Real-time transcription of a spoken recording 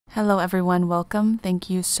Hello everyone, welcome. Thank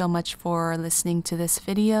you so much for listening to this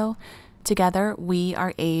video. Together, we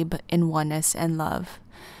are Abe in oneness and love.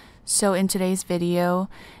 So in today's video,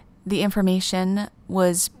 the information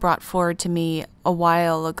was brought forward to me a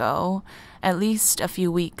while ago, at least a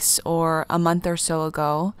few weeks or a month or so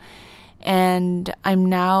ago, and I'm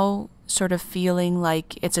now sort of feeling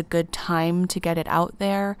like it's a good time to get it out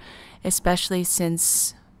there, especially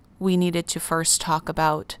since we needed to first talk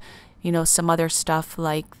about some other stuff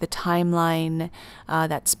like the timeline,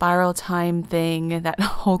 that spiral time thing, that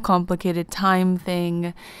whole complicated time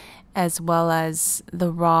thing, as well as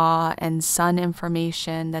the raw and sun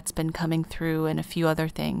information that's been coming through and a few other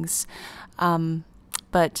things.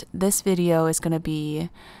 But this video is going to be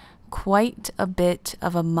quite a bit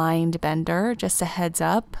of a mind bender, just a heads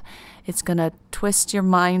up. It's going to twist your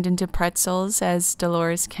mind into pretzels, as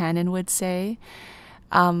Dolores Cannon would say.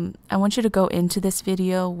 I want you to go into this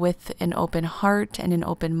video with an open heart and an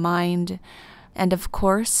open mind. And of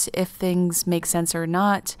course, if things make sense or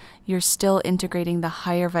not, you're still integrating the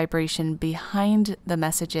higher vibration behind the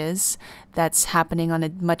messages that's happening on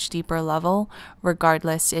a much deeper level,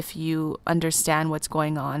 regardless if you understand what's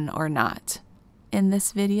going on or not. In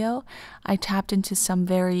this video, I tapped into some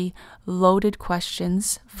very loaded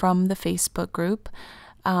questions from the Facebook group.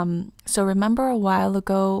 So remember a while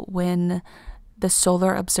ago when the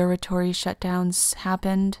Solar Observatory Shutdowns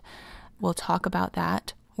happened? We'll talk about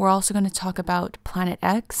that. We're also going to talk about Planet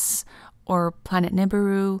X or Planet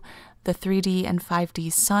Nibiru, the 3D and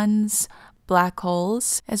 5D suns, black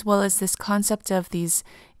holes, as well as this concept of these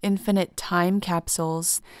infinite time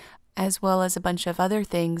capsules, as well as a bunch of other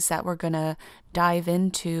things that we're going to dive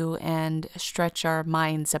into and stretch our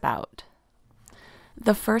minds about.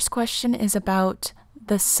 The first question is about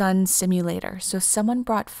the sun simulator. So someone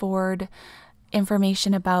brought forward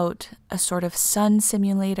information about a sort of sun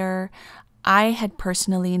simulator. I had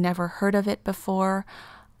personally never heard of it before.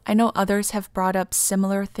 I know others have brought up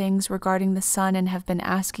similar things regarding the sun and have been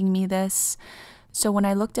asking me this. So when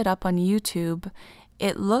I looked it up on YouTube,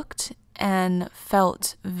 it looked and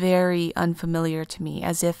felt very unfamiliar to me,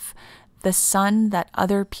 as if the sun that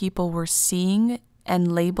other people were seeing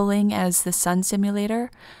and labeling as the sun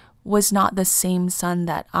simulator was not the same sun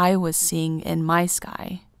that I was seeing in my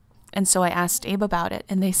sky. And so I asked Abe about it,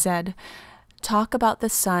 and they said, talk about the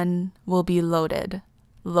sun will be loaded.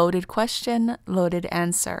 Loaded question, loaded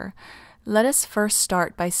answer. Let us first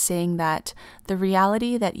start by saying that the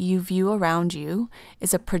reality that you view around you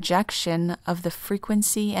is a projection of the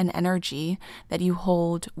frequency and energy that you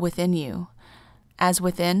hold within you. As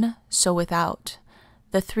within, so without.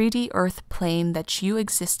 The 3D Earth plane that you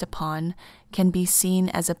exist upon can be seen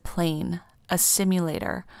as a plane, a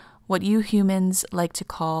simulator, what you humans like to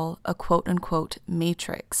call a quote-unquote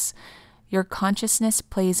matrix. Your consciousness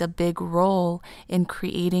plays a big role in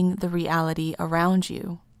creating the reality around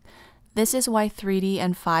you. This is why 3D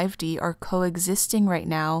and 5D are coexisting right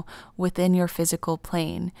now within your physical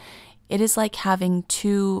plane. It is like having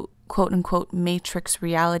two quote-unquote matrix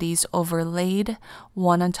realities overlaid,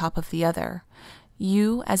 one on top of the other.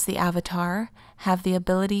 You, as the avatar, have the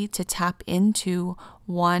ability to tap into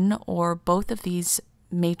one or both of these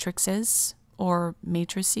matrices or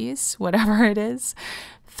matrices, whatever it is,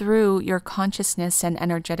 through your consciousness and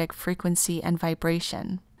energetic frequency and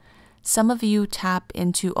vibration. Some of you tap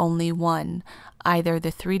into only one, either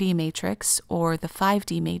the 3D matrix or the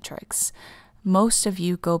 5D matrix. Most of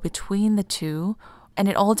you go between the two, and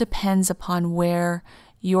it all depends upon where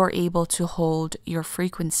you're able to hold your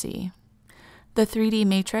frequency. The 3D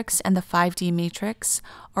matrix and the 5D matrix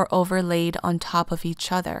are overlaid on top of each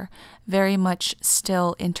other, very much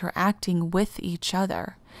still interacting with each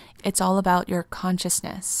other. It's all about your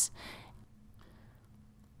consciousness.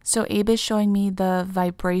 So Abe is showing me the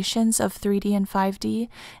vibrations of 3D and 5D,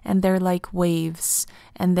 and they're like waves,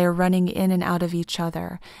 and they're running in and out of each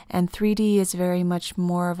other. And 3D is very much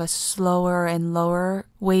more of a slower and lower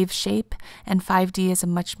wave shape, and 5D is a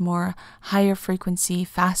much more higher frequency,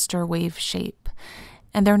 faster wave shape.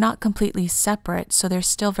 And they're not completely separate, so they're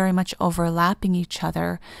still very much overlapping each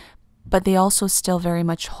other, but they also still very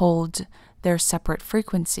much hold their separate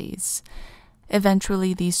frequencies.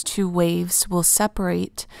 Eventually, these two waves will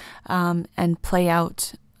separate and play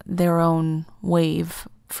out their own wave,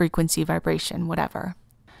 frequency, vibration, whatever.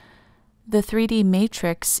 The 3D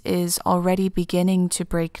matrix is already beginning to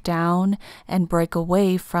break down and break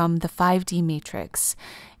away from the 5D matrix.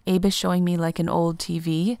 Abe is showing me like an old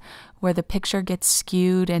TV where the picture gets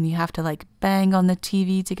skewed and you have to like bang on the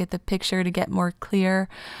TV to get the picture to get more clear.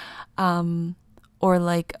 Or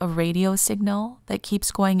like a radio signal that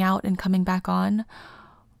keeps going out and coming back on.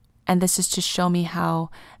 And this is to show me how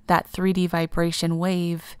that 3D vibration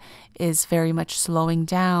wave is very much slowing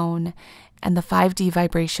down, and the 5D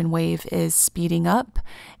vibration wave is speeding up,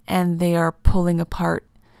 and they are pulling apart.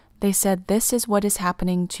 They said this is what is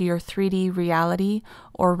happening to your 3D reality,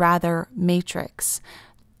 or rather matrix.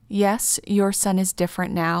 Yes, your sun is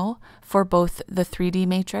different now for both the 3D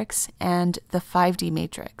matrix and the 5D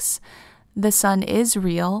matrix. The sun is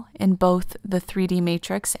real in both the 3D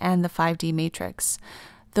matrix and the 5D matrix.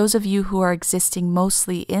 Those of you who are existing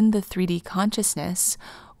mostly in the 3D consciousness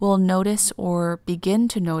will notice or begin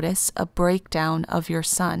to notice a breakdown of your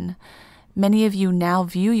sun. Many of you now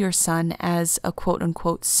view your sun as a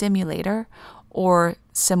quote-unquote simulator or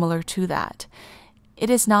similar to that. It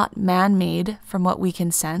is not man-made from what we can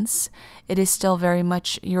sense. It is still very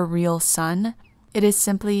much your real sun. It is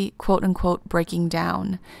simply quote-unquote breaking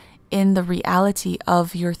down in the reality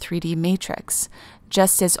of your 3D matrix,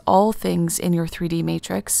 just as all things in your 3D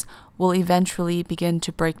matrix will eventually begin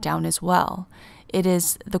to break down as well. It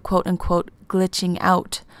is the quote-unquote glitching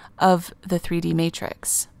out of the 3D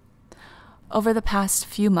matrix. Over the past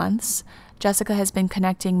few months, Jessica has been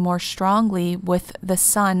connecting more strongly with the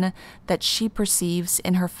sun that she perceives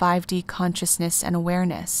in her 5D consciousness and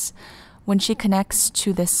awareness. When she connects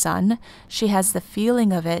to this sun, she has the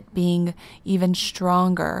feeling of it being even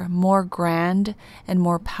stronger, more grand, and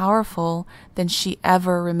more powerful than she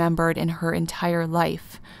ever remembered in her entire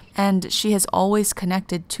life. And she has always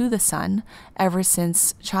connected to the sun ever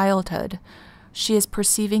since childhood. She is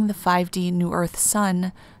perceiving the 5D New Earth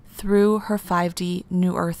sun through her 5D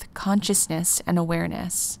New Earth consciousness and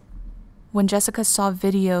awareness. When Jessica saw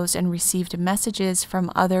videos and received messages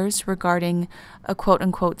from others regarding a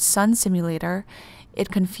quote-unquote sun simulator,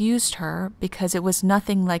 it confused her because it was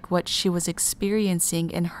nothing like what she was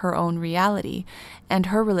experiencing in her own reality and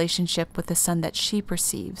her relationship with the sun that she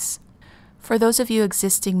perceives. For those of you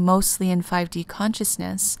existing mostly in 5D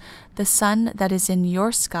consciousness, the sun that is in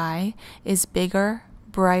your sky is bigger,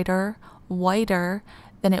 brighter, whiter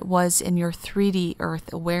than it was in your 3D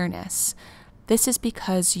Earth awareness. This is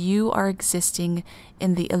because you are existing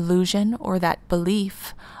in the illusion or that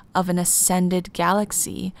belief of an ascended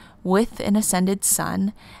galaxy with an ascended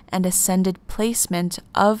sun and ascended placement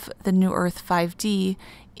of the New Earth 5D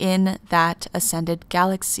in that ascended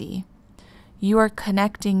galaxy. You are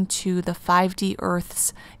connecting to the 5D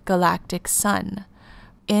Earth's galactic sun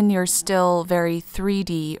in your still very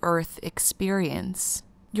 3D Earth experience.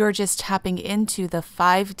 You're just tapping into the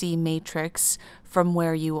 5D matrix from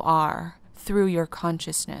where you are, through your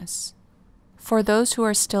consciousness. For those who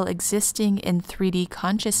are still existing in 3D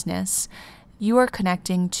consciousness, you are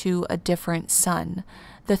connecting to a different sun,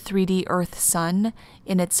 the 3D Earth sun,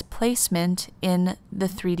 in its placement in the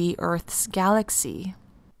 3D Earth's galaxy.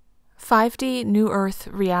 5D New Earth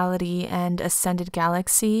reality and ascended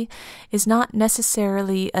galaxy is not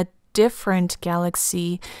necessarily a different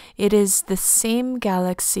galaxy. It is the same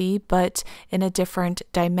galaxy, but in a different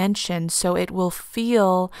dimension. So it will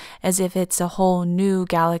feel as if it's a whole new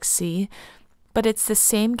galaxy, but it's the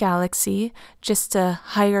same galaxy, just a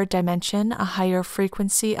higher dimension, a higher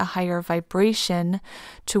frequency, a higher vibration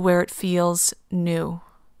to where it feels new.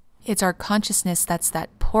 It's our consciousness that's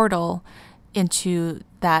that portal into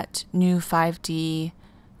that new 5D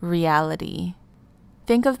reality.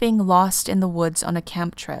 Think of being lost in the woods on a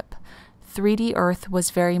camp trip. 3D Earth was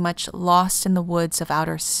very much lost in the woods of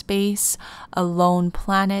outer space, a lone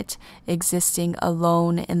planet existing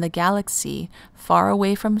alone in the galaxy, far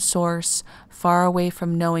away from source, far away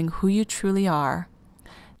from knowing who you truly are.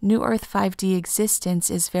 New Earth 5D existence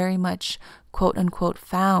is very much quote-unquote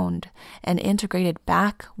found and integrated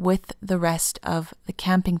back with the rest of the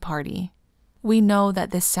camping party. We know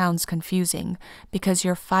that this sounds confusing because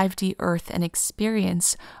your 5D Earth and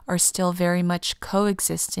experience are still very much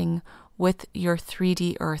coexisting with your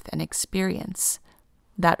 3D Earth and experience,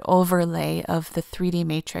 that overlay of the 3D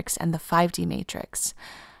matrix and the 5D matrix.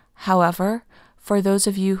 However, for those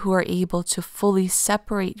of you who are able to fully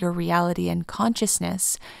separate your reality and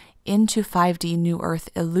consciousness into 5D New Earth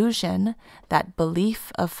illusion, that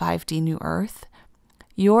belief of 5D New Earth,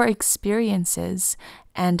 your experiences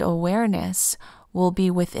and awareness will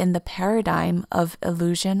be within the paradigm of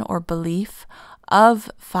illusion or belief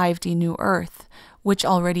of 5D New Earth, which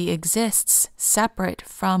already exists separate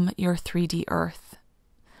from your 3D Earth.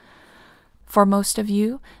 For most of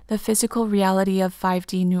you, the physical reality of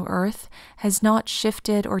 5D New Earth has not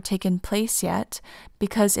shifted or taken place yet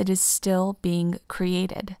because it is still being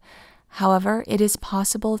created. However, it is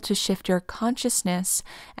possible to shift your consciousness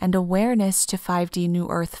and awareness to 5D New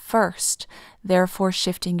Earth first, therefore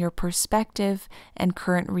shifting your perspective and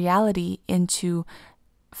current reality into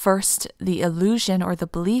first the illusion or the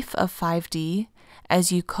belief of 5D,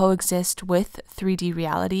 as you coexist with 3D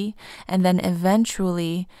reality, and then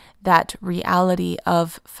eventually that reality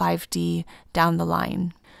of 5D down the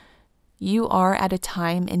line. You are at a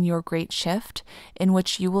time in your great shift in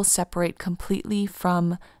which you will separate completely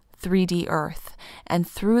from 3D Earth, and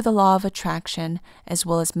through the law of attraction, as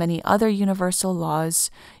well as many other universal laws,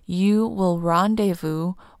 you will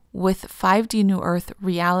rendezvous with 5D New Earth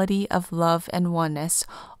reality of love and oneness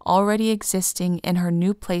already existing in her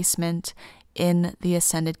new placement in the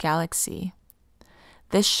Ascended Galaxy.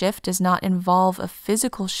 This shift does not involve a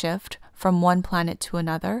physical shift from one planet to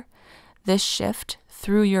another. This shift,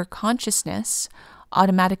 through your consciousness,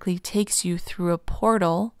 automatically takes you through a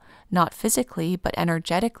portal, not physically, but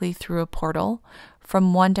energetically through a portal,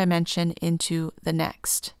 from one dimension into the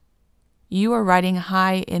next. You are riding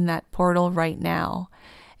high in that portal right now.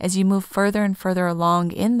 As you move further and further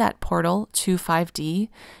along in that portal to 5D,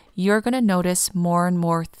 you're going to notice more and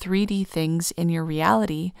more 3D things in your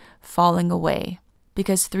reality falling away,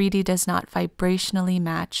 because 3D does not vibrationally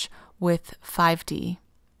match with 5D.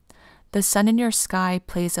 The sun in your sky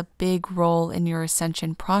plays a big role in your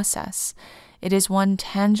ascension process. It is one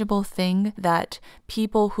tangible thing that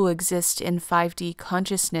people who exist in 5D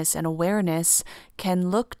consciousness and awareness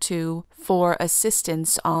can look to for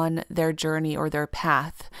assistance on their journey or their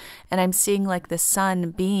path. And I'm seeing like the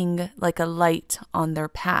sun being like a light on their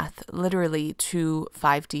path, literally to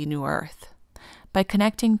 5D New Earth. By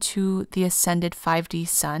connecting to the ascended 5D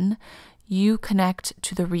sun, you connect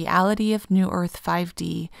to the reality of New Earth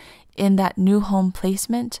 5D in that new home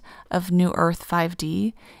placement of New Earth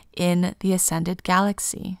 5D in the Ascended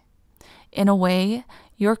Galaxy. In a way,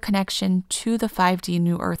 your connection to the 5D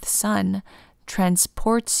New Earth Sun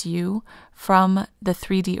transports you from the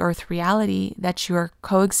 3D Earth reality that you are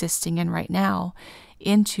coexisting in right now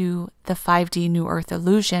into the 5D New Earth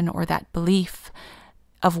illusion, or that belief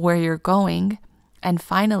of where you're going, and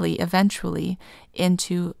finally, eventually,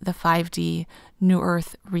 into the 5D New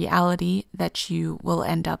Earth reality that you will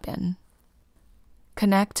end up in.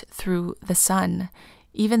 Connect through the sun.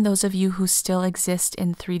 Even those of you who still exist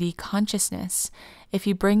in 3D consciousness, if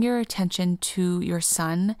you bring your attention to your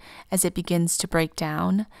sun as it begins to break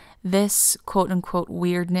down, this quote-unquote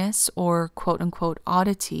weirdness or quote-unquote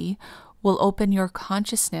oddity will open your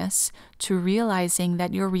consciousness to realizing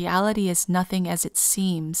that your reality is nothing as it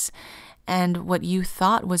seems, and what you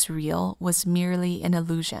thought was real was merely an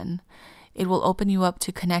illusion. It will open you up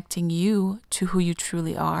to connecting you to who you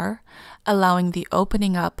truly are, allowing the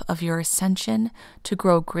opening up of your ascension to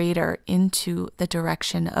grow greater into the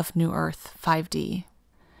direction of New Earth 5D.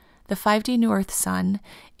 The 5D New Earth Sun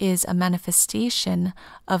is a manifestation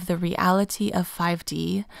of the reality of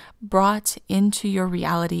 5D brought into your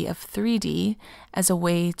reality of 3D as a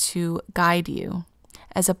way to guide you,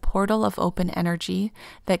 as a portal of open energy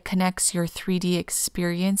that connects your 3D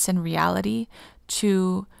experience and reality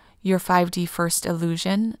to your 5D first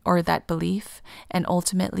illusion, or that belief, and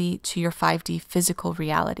ultimately to your 5D physical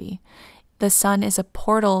reality. The sun is a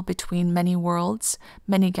portal between many worlds,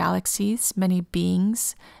 many galaxies, many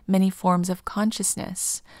beings, many forms of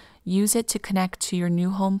consciousness. Use it to connect to your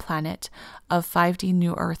new home planet of 5D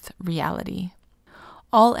New Earth reality.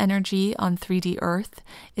 All energy on 3D Earth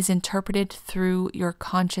is interpreted through your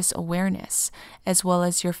conscious awareness, as well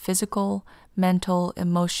as your physical, mental,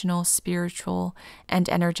 emotional, spiritual, and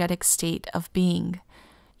energetic state of being.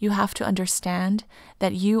 You have to understand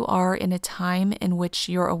that you are in a time in which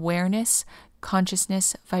your awareness,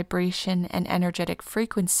 consciousness, vibration, and energetic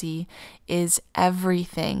frequency is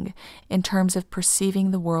everything in terms of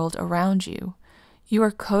perceiving the world around you. You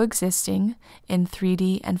are coexisting in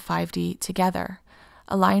 3D and 5D together.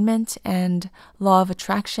 Alignment and law of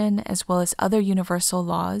attraction, as well as other universal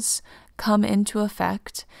laws, come into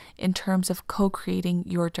effect in terms of co-creating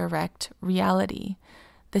your direct reality.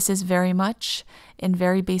 This is very much, in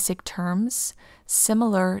very basic terms,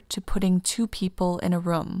 similar to putting two people in a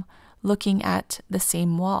room, looking at the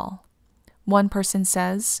same wall. One person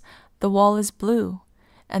says, "The wall is blue,"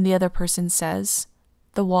 and the other person says,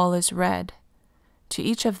 "The wall is red." To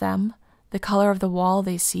each of them, the color of the wall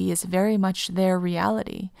they see is very much their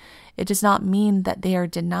reality. It does not mean that they are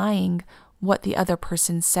denying what the other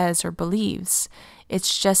person says or believes.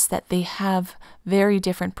 It's just that they have very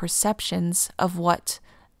different perceptions of what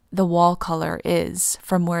the wall color is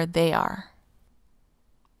from where they are.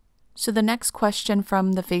 So the next question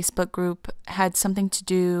from the Facebook group had something to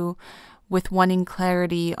do with wanting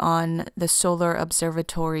clarity on the Solar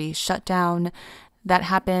Observatory shutdown that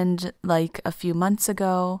happened like a few months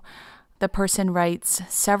ago. The person writes,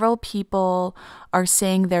 several people are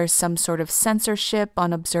saying there's some sort of censorship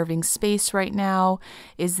on observing space right now.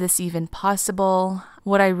 Is this even possible?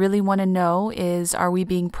 What I really want to know is, are we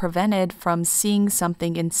being prevented from seeing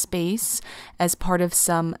something in space as part of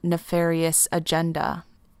some nefarious agenda?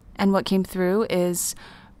 And what came through is,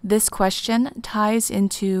 this question ties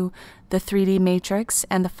into the 3D matrix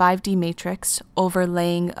and the 5D matrix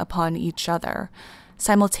overlaying upon each other.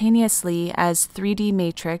 Simultaneously, as 3D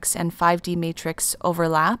matrix and 5D matrix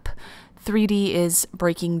overlap, 3D is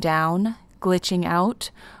breaking down, glitching out,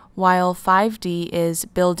 while 5D is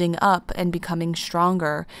building up and becoming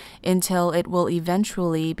stronger until it will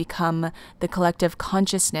eventually become the collective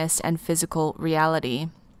consciousness and physical reality.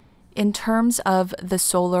 In terms of the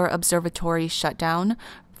Solar Observatory Shutdown,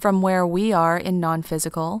 from where we are in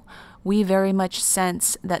non-physical, we very much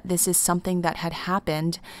sense that this is something that had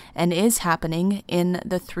happened and is happening in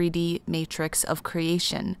the 3D matrix of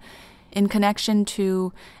creation. In connection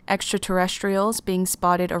to extraterrestrials being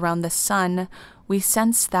spotted around the sun, we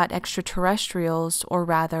sense that extraterrestrials, or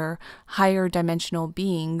rather higher dimensional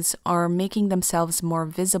beings, are making themselves more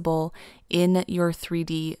visible in your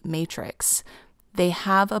 3D matrix. They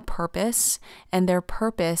have a purpose, and their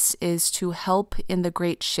purpose is to help in the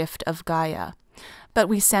great shift of Gaia. But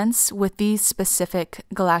we sense with these specific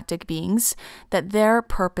galactic beings that their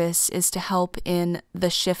purpose is to help in the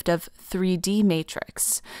shift of 3D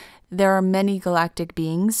matrix. There are many galactic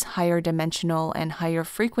beings, higher dimensional and higher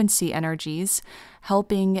frequency energies,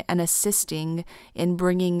 helping and assisting in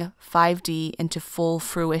bringing 5D into full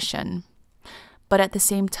fruition. But at the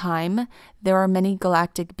same time, there are many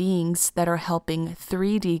galactic beings that are helping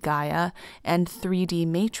 3D Gaia and 3D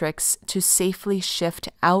Matrix to safely shift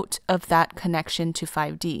out of that connection to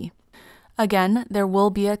 5D. Again, there will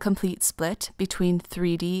be a complete split between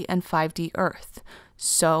 3D and 5D Earth.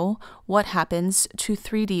 So, what happens to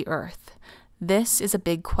 3D Earth? This is a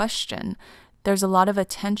big question. There's a lot of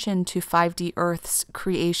attention to 5D Earth's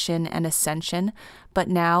creation and ascension, but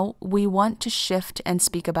now we want to shift and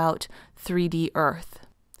speak about 3D Earth.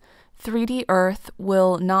 3D Earth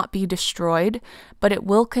will not be destroyed, but it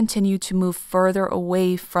will continue to move further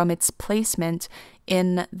away from its placement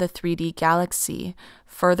in the 3D galaxy,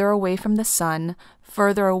 further away from the sun,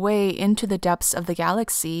 further away into the depths of the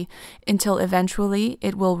galaxy, until eventually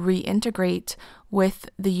it will reintegrate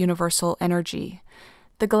with the universal energy.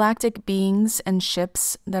 The galactic beings and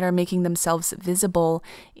ships that are making themselves visible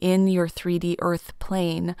in your 3D Earth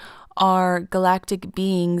plane are galactic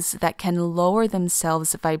beings that can lower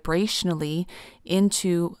themselves vibrationally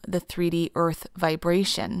into the 3D Earth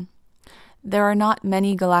vibration. There are not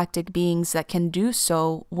many galactic beings that can do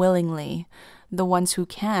so willingly. The ones who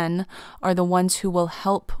can are the ones who will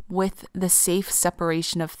help with the safe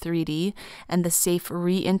separation of 3D and the safe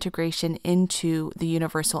reintegration into the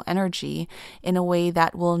universal energy in a way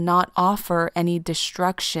that will not offer any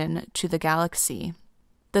destruction to the galaxy.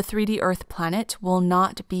 The 3D Earth planet will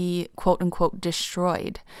not be quote-unquote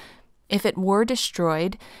destroyed. If it were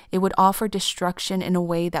destroyed, it would offer destruction in a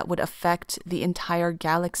way that would affect the entire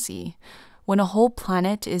galaxy. When a whole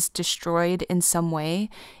planet is destroyed in some way,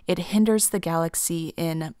 it hinders the galaxy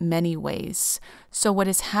in many ways. So what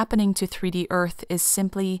is happening to 3D Earth is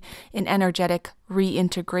simply an energetic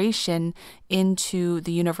reintegration into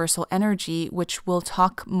the universal energy, which we'll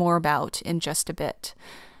talk more about in just a bit.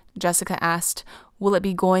 Jessica asked, will it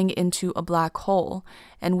be going into a black hole?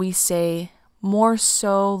 And we say, more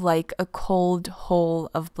so like a cold hole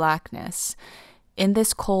of blackness. In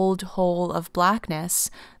this cold hole of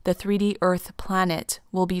blackness, the 3D Earth planet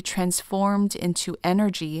will be transformed into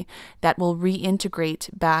energy that will reintegrate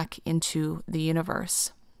back into the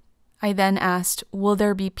universe. I then asked, will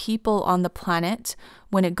there be people on the planet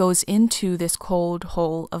when it goes into this cold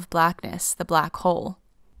hole of blackness, the black hole?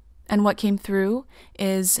 And what came through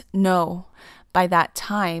is no. By that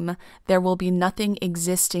time, there will be nothing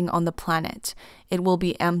existing on the planet. It will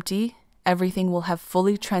be empty. Everything will have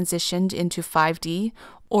fully transitioned into 5D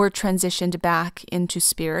or transitioned back into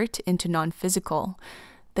spirit, into non-physical.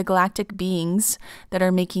 The galactic beings that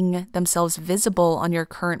are making themselves visible on your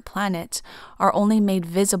current planet are only made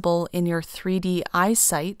visible in your 3D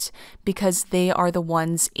eyesight because they are the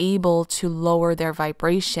ones able to lower their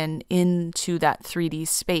vibration into that 3D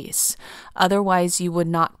space. Otherwise, you would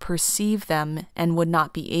not perceive them and would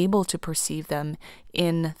not be able to perceive them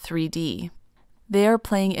in 3D. They are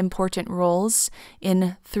playing important roles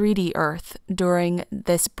in 3D Earth during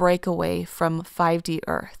this breakaway from 5D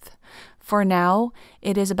Earth. For now,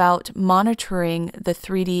 it is about monitoring the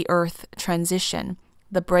 3D Earth transition,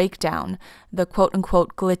 the breakdown, the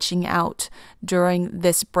quote-unquote glitching out during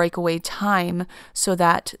this breakaway time so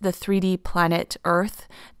that the 3D planet Earth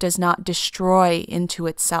does not destroy into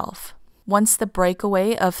itself. Once the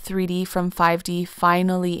breakaway of 3D from 5D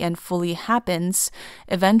finally and fully happens,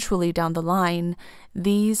 eventually down the line,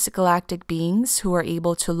 these galactic beings who are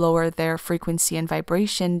able to lower their frequency and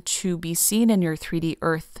vibration to be seen in your 3D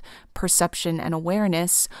Earth perception and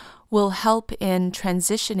awareness will help in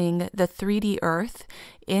transitioning the 3D Earth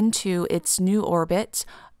into its new orbit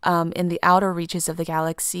in the outer reaches of the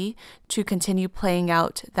galaxy to continue playing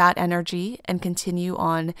out that energy and continue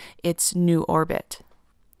on its new orbit.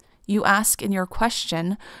 You ask in your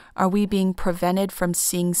question, are we being prevented from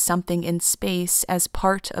seeing something in space as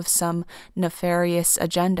part of some nefarious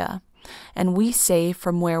agenda? And we say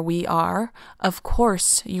from where we are, of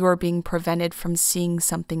course you are being prevented from seeing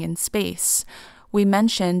something in space. We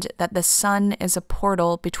mentioned that the sun is a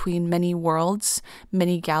portal between many worlds,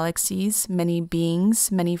 many galaxies, many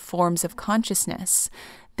beings, many forms of consciousness.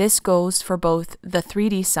 This goes for both the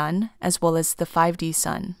 3D sun as well as the 5D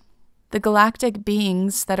sun. The galactic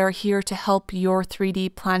beings that are here to help your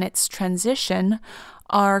 3D planet's transition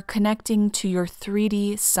are connecting to your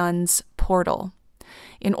 3D sun's portal.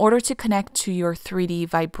 In order to connect to your 3D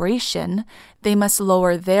vibration, they must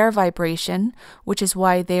lower their vibration, which is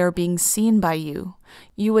why they are being seen by you.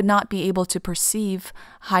 You would not be able to perceive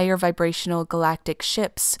higher vibrational galactic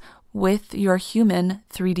ships with your human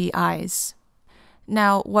 3D eyes.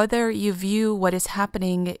 Now, whether you view what is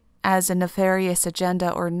happening as a nefarious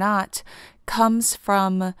agenda or not, comes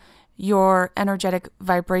from your energetic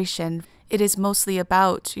vibration. It is mostly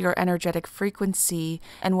about your energetic frequency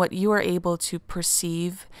and what you are able to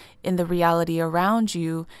perceive in the reality around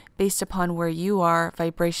you based upon where you are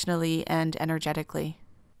vibrationally and energetically.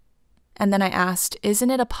 And then I asked,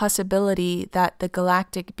 isn't it a possibility that the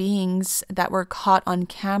galactic beings that were caught on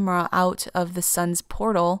camera out of the sun's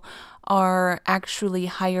portal are actually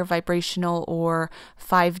higher vibrational or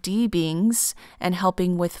 5D beings and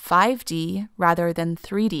helping with 5D rather than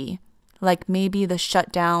 3D? Like maybe the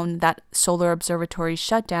shutdown, that Solar Observatory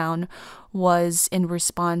shutdown, was in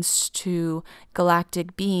response to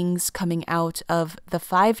galactic beings coming out of the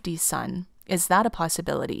 5D sun. Is that a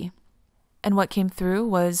possibility? And what came through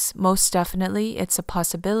was most definitely it's a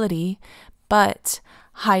possibility, but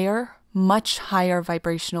higher, much higher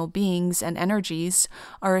vibrational beings and energies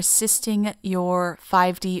are assisting your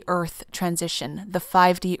 5D Earth transition, the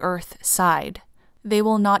 5D Earth side. They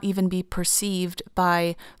will not even be perceived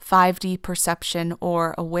by 5D perception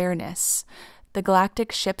or awareness. The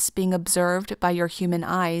galactic ships being observed by your human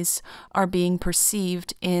eyes are being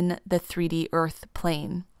perceived in the 3D Earth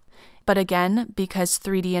plane. But again, because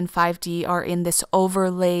 3D and 5D are in this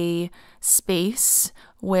overlay space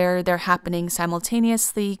where they're happening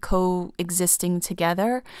simultaneously, coexisting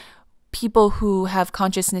together, people who have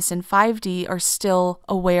consciousness in 5D are still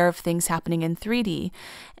aware of things happening in 3D.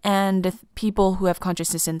 And people who have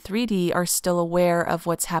consciousness in 3D are still aware of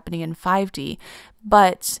what's happening in 5D.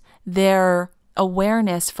 But their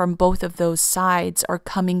awareness from both of those sides are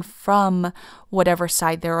coming from whatever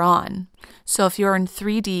side they're on. So if you're in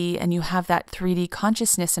 3D and you have that 3D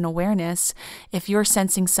consciousness and awareness, if you're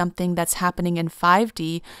sensing something that's happening in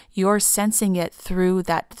 5D, you're sensing it through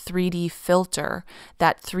that 3D filter,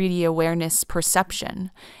 that 3D awareness perception.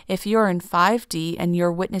 If you're in 5D and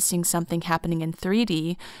you're witnessing something happening in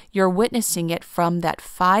 3D, you're witnessing it from that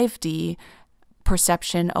 5D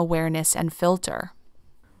perception, awareness, and filter.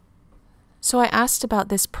 So I asked about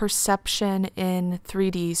this perception in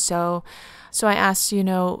 3D. So I asked,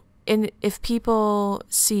 if people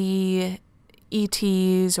see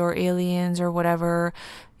ETs or aliens or whatever,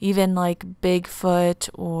 even like Bigfoot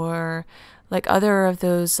or like other of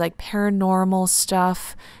those like paranormal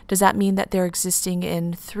stuff, does that mean that they're existing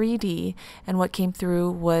in 3D? And what came through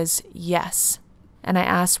was yes. And I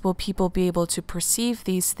asked, will people be able to perceive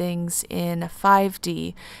these things in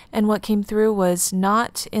 5D? And what came through was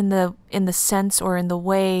not in the sense or in the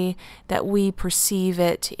way that we perceive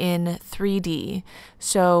it in 3D.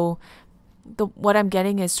 So what I'm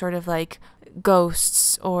getting is sort of like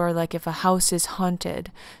ghosts, or like if a house is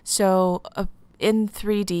haunted. So in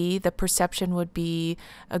 3D, the perception would be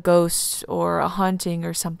a ghost or a haunting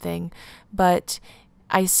or something. But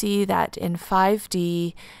I see that in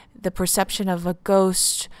 5D, the perception of a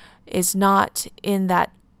ghost is not in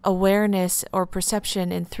that awareness or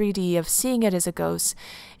perception in 3D of seeing it as a ghost.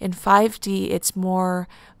 In 5D, it's more,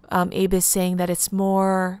 Abe is saying that it's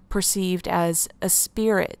more perceived as a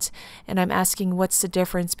spirit. And I'm asking, what's the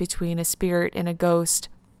difference between a spirit and a ghost?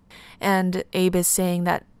 And Abe is saying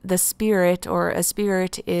that the spirit, or a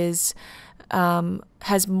spirit, is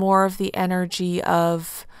has more of the energy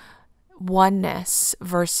of oneness,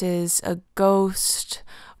 versus a ghost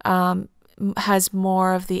has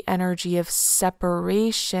more of the energy of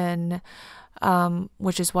separation,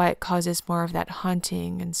 which is why it causes more of that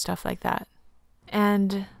haunting and stuff like that.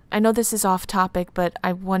 And I know this is off topic, but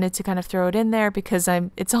I wanted to kind of throw it in there because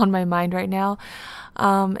it's on my mind right now.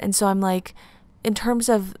 And so I'm like, in terms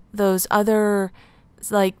of those other,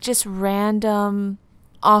 like, just random,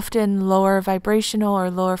 often lower vibrational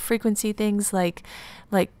or lower frequency things like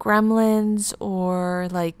gremlins, or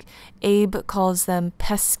like Abe calls them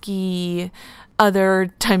pesky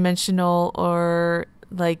other dimensional or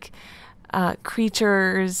like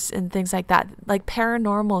creatures and things like that, like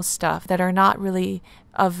paranormal stuff that are not really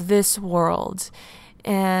of this world,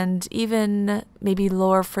 and even maybe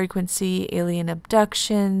lower frequency alien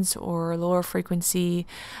abductions or lower frequency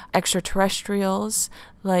extraterrestrials,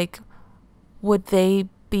 like, would they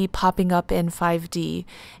be popping up in 5D?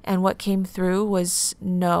 And what came through was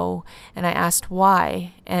no. And I asked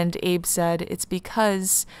why, and Abe said it's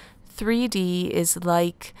because 3D is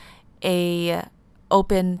like a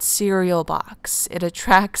open cereal box. It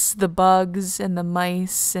attracts the bugs and the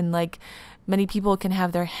mice, and like many people can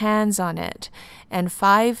have their hands on it. And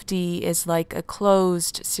 5D is like a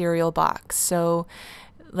closed cereal box. So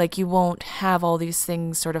like you won't have all these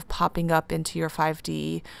things sort of popping up into your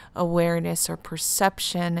 5D awareness or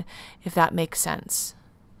perception, if that makes sense.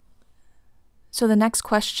 So the next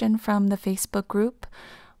question from the Facebook group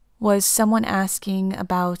was someone asking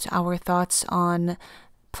about our thoughts on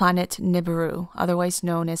planet Nibiru, otherwise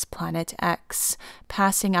known as Planet X,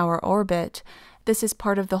 passing our orbit. This is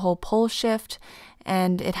part of the whole pole shift,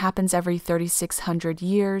 and it happens every 3,600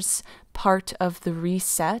 years. Part of the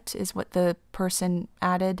reset is what the person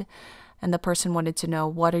added, and the person wanted to know,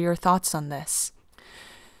 what are your thoughts on this?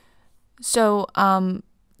 So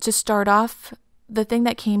to start off, the thing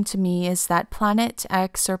that came to me is that Planet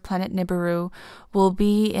X, or Planet Nibiru, will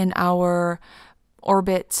be in our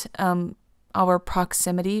orbit, our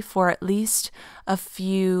proximity, for at least a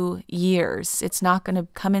few years. It's not going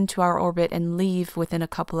to come into our orbit and leave within a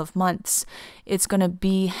couple of months. It's going to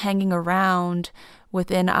be hanging around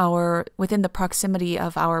within the proximity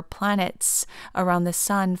of our planets around the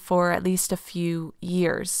sun for at least a few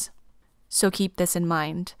years. So keep this in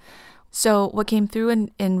mind. So what came through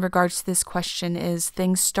in regards to this question is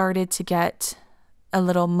things started to get a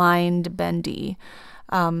little mind-bendy.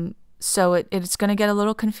 So it's going to get a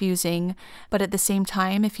little confusing, but at the same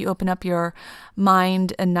time, if you open up your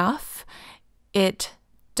mind enough, it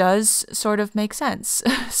does sort of make sense.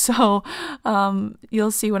 So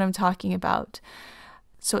you'll see what I'm talking about.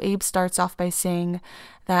 So Abe starts off by saying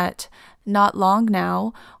that not long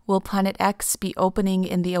now will Planet X be opening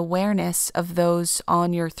in the awareness of those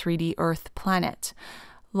on your 3D Earth planet.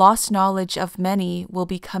 Lost knowledge of many will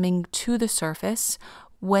be coming to the surface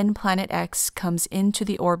when Planet X comes into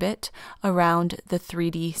the orbit around the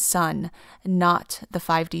 3D sun, not the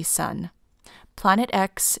 5D sun. Planet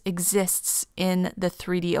X exists in the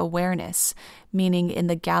 3D awareness, meaning in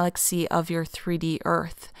the galaxy of your 3D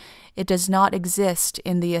Earth. It does not exist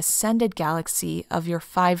in the ascended galaxy of your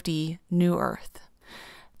 5D New Earth.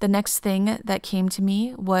 The next thing that came to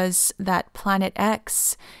me was that Planet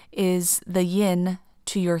X is the yin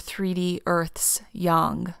to your 3D Earth's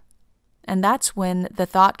yang. And that's when the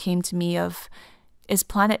thought came to me of, is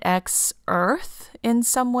Planet X Earth in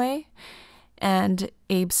some way? And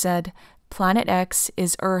Abe said, Planet X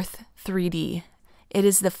is Earth 3D. It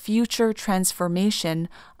is the future transformation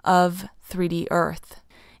of 3D Earth.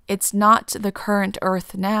 It's not the current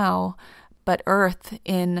Earth now, but Earth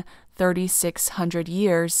in 3,600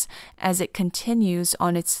 years as it continues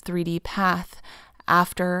on its 3D path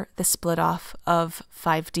after the split off of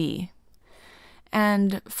 5D.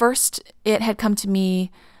 And first, it had come to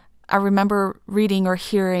me, I remember reading or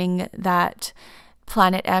hearing that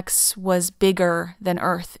Planet X was bigger than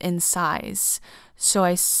Earth in size. So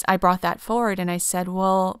I brought that forward and I said,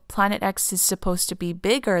 well, Planet X is supposed to be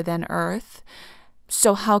bigger than Earth,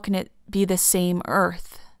 so how can it be the same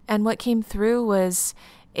Earth? And what came through was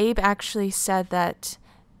Abe actually said that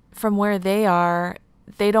from where they are,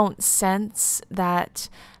 they don't sense that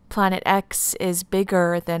Planet X is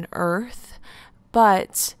bigger than Earth.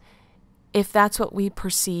 But if that's what we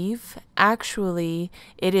perceive, actually,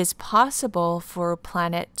 it is possible for a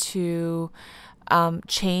planet to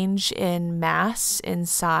change in mass, in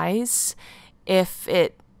size, if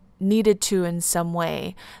it needed to in some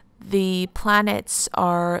way. The planets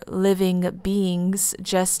are living beings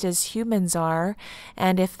just as humans are,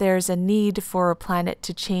 and if there's a need for a planet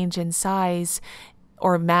to change in size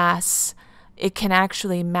or mass, it can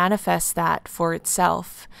actually manifest that for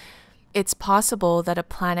itself. It's possible that a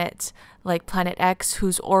planet like Planet X,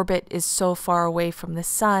 whose orbit is so far away from the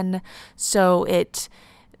sun, so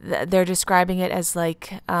they're describing it as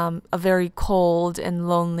like a very cold and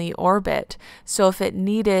lonely orbit. So if it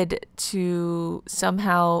needed to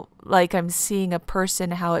somehow, like I'm seeing a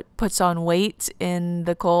person, how it puts on weight in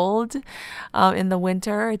the cold, in the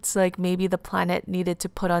winter, it's like maybe the planet needed to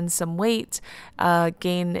put on some weight,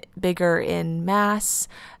 gain bigger in mass.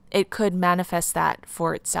 It could manifest that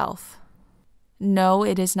for itself. No,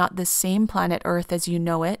 it is not the same planet Earth as you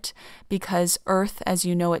know it, because Earth as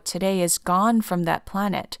you know it today is gone from that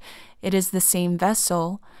planet. It is the same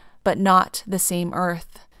vessel, but not the same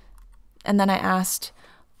Earth. And then I asked,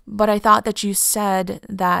 but I thought that you said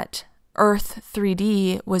that Earth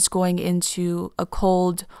 3D was going into a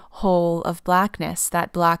cold hole of blackness,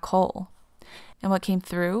 that black hole. And what came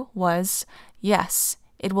through was, yes,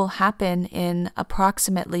 it will happen in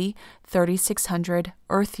approximately 3,600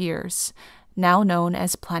 Earth years, now known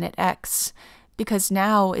as Planet X, because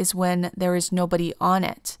now is when there is nobody on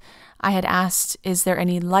it. I had asked, is there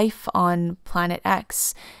any life on Planet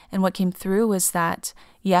X? And what came through was that,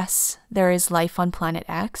 yes, there is life on Planet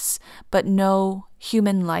X, but no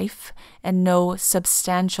human life and no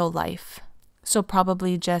substantial life. So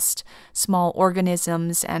probably just small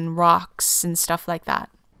organisms and rocks and stuff like that.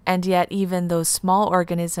 And yet even those small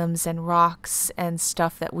organisms and rocks and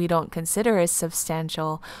stuff that we don't consider as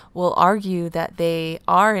substantial will argue that they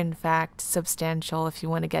are in fact substantial if you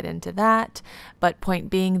want to get into that. But point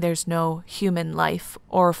being, there's no human life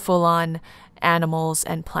or full-on animals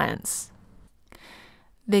and plants.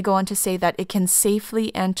 They go on to say that it can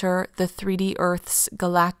safely enter the 3D Earth's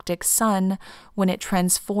galactic sun when it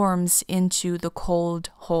transforms into the cold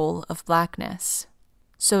hole of blackness.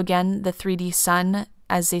 So again, the 3D sun,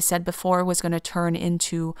 as they said before, was going to turn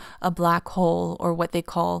into a black hole, or what they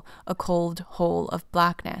call a cold hole of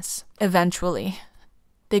blackness, eventually.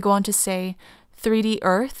 They go on to say, 3D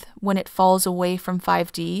Earth, when it falls away from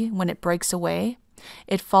 5D, when it breaks away,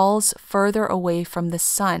 it falls further away from the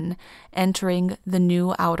sun, entering the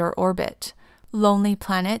new outer orbit. Lonely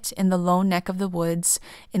planet in the lone neck of the woods,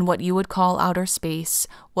 in what you would call outer space,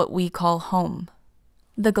 what we call home.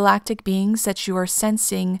 The galactic beings that you are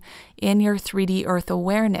sensing in your 3D Earth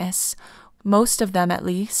awareness, most of them at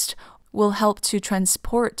least, will help to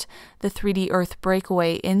transport the 3D Earth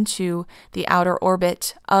breakaway into the outer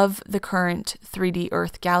orbit of the current 3D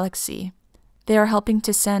Earth galaxy. They are helping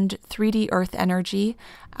to send 3D Earth energy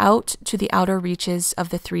out to the outer reaches of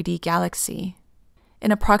the 3D galaxy.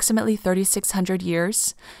 In approximately 3,600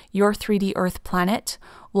 years, your 3D Earth planet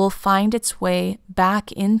will find its way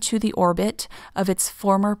back into the orbit of its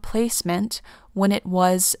former placement when it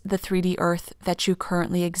was the 3D Earth that you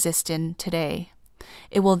currently exist in today.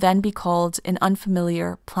 It will then be called an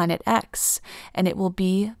unfamiliar Planet X, and it will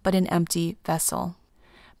be but an empty vessel.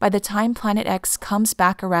 By the time Planet X comes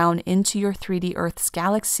back around into your 3D Earth's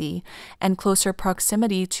galaxy and closer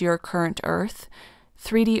proximity to your current Earth,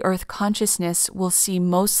 3D Earth consciousness will see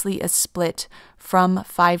mostly a split from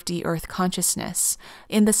 5D Earth consciousness.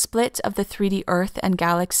 In the split of the 3D Earth and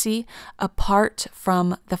galaxy, apart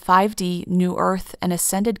from the 5D New Earth and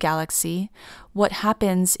Ascended galaxy, what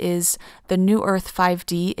happens is the New Earth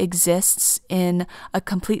 5D exists in a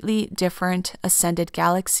completely different Ascended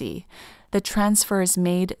galaxy. The transfer is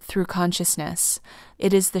made through consciousness.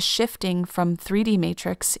 It is the shifting from 3D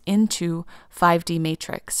matrix into 5D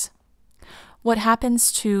matrix. What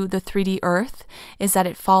happens to the 3D Earth is that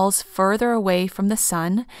it falls further away from the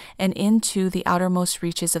sun and into the outermost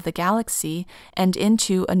reaches of the galaxy and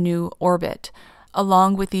into a new orbit.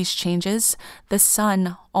 Along with these changes, the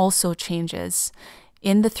sun also changes.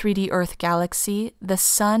 In the 3D Earth galaxy, the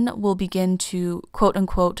sun will begin to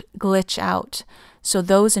quote-unquote glitch out. So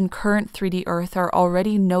those in current 3D Earth are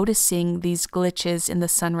already noticing these glitches in the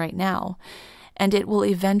sun right now. And it will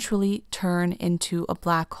eventually turn into a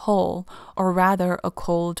black hole, or rather a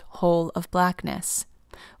cold hole of blackness.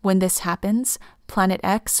 When this happens, Planet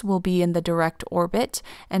X will be in the direct orbit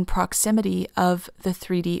and proximity of the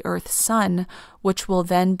 3D Earth sun, which will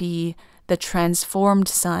then be the transformed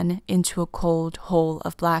sun into a cold hole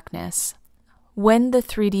of blackness. When the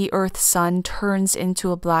 3D Earth sun turns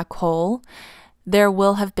into a black hole, there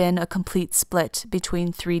will have been a complete split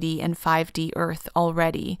between 3D and 5D Earth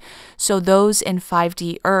already. So those in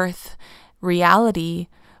 5D Earth reality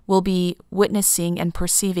will be witnessing and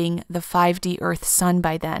perceiving the 5D Earth sun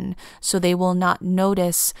by then. So they will not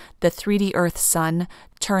notice the 3D Earth sun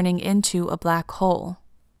turning into a black hole.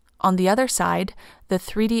 On the other side, the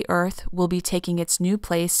 3D Earth will be taking its new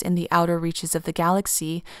place in the outer reaches of the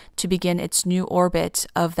galaxy to begin its new orbit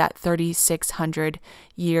of that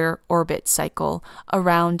 3,600-year orbit cycle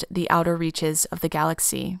around the outer reaches of the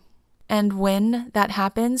galaxy. And when that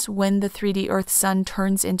happens, when the 3D Earth sun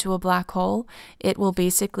turns into a black hole, it will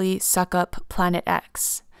basically suck up planet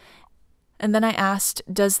X. And then I asked,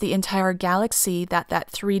 does the entire galaxy that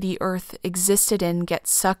 3D Earth existed in get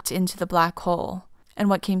sucked into the black hole? And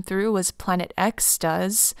what came through was planet X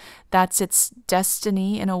does. That's its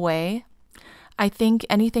destiny in a way. I think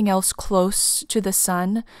anything else close to the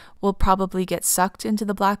sun will probably get sucked into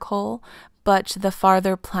the black hole, but the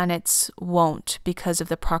farther planets won't because of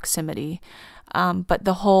the proximity. But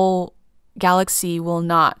the whole galaxy will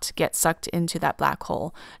not get sucked into that black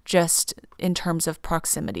hole, just in terms of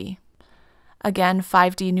proximity. Again,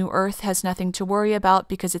 5D New Earth has nothing to worry about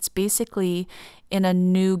because it's basically in a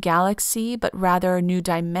new galaxy, but rather a new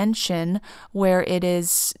dimension where it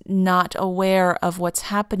is not aware of what's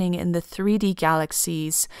happening in the 3D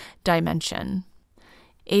galaxy's dimension.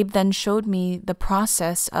 Abe then showed me the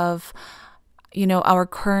process of, our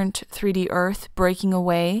current 3D Earth breaking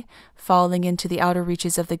away, falling into the outer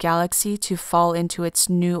reaches of the galaxy to fall into its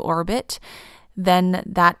new orbit. Then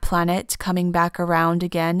that planet coming back around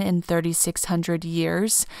again in 3,600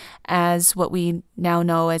 years as what we now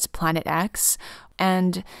know as Planet X.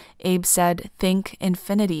 And Abe said, think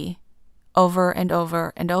infinity over and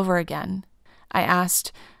over and over again. I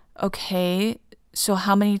asked, okay, so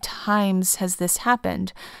how many times has this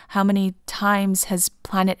happened? How many times has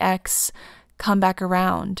Planet X come back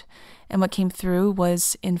around? And what came through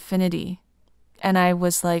was infinity. And I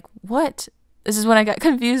was like, what? This is when I got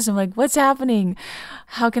confused. I'm like, what's happening?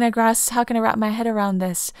 How can I wrap my head around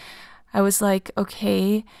this? I was like,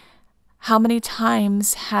 okay, how many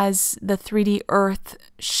times has the 3D Earth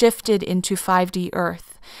shifted into 5D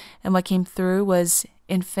Earth? And what came through was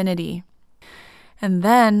infinity. And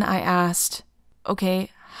then I asked,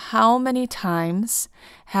 okay, how many times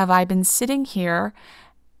have I been sitting here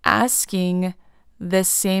asking this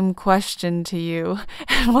same question to you?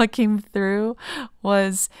 And what came through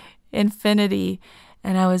was infinity.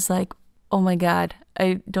 And I was like, oh my God,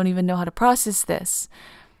 I don't even know how to process this.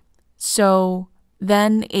 So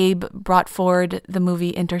then Abe brought forward the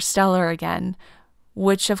movie Interstellar again,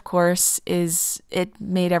 which of course it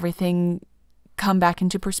made everything come back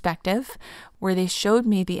into perspective, where they showed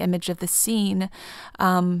me the image of the scene.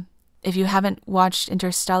 If you haven't watched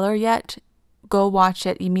Interstellar yet, go watch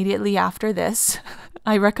it immediately after this.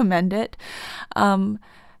 I recommend it.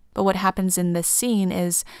 But what happens in this scene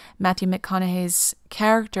is Matthew McConaughey's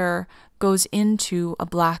character goes into a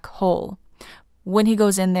black hole. When he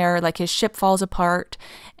goes in there, like his ship falls apart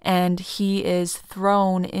and he is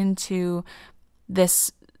thrown into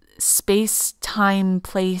this space-time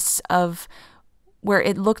place of where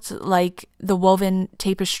it looked like the woven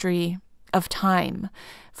tapestry of time.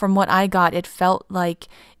 From what I got, it felt like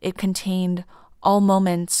it contained all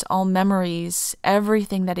moments, all memories,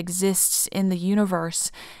 everything that exists in the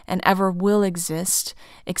universe and ever will exist,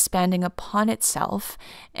 expanding upon itself.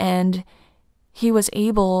 And he was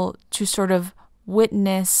able to sort of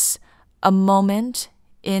witness a moment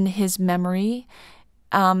in his memory,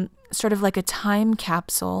 sort of like a time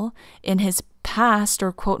capsule in his past,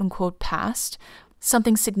 or quote unquote past,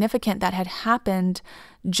 something significant that had happened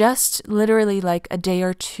just literally like a day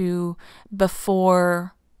or two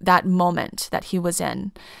before that moment that he was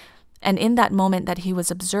in. And in that moment that he was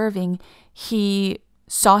observing, he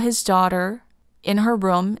saw his daughter in her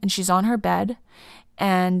room and she's on her bed.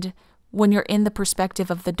 And when you're in the perspective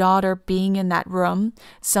of the daughter being in that room,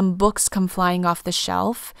 some books come flying off the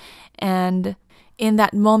shelf. And in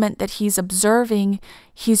that moment that he's observing,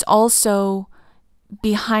 he's also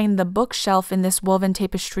behind the bookshelf in this woven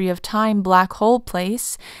tapestry of time black hole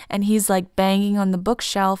place, and he's like banging on the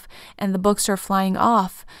bookshelf and the books are flying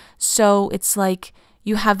off. So it's like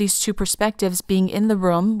you have these two perspectives, being in the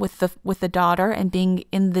room with the daughter and being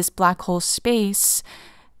in this black hole space,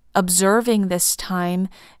 observing this time,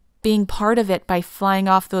 being part of it by flying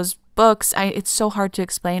off those books. It's so hard to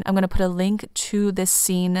explain. I'm going to put a link to this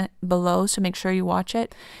scene below, so make sure you watch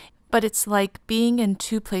it. But it's like being in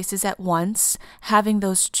two places at once, having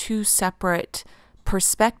those two separate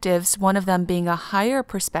perspectives, one of them being a higher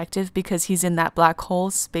perspective because he's in that black hole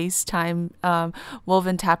space-time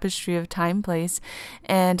woven tapestry of time place.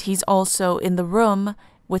 And he's also in the room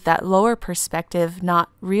with that lower perspective, not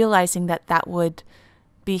realizing that that would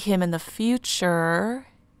be him in the future,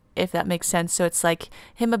 if that makes sense. So it's like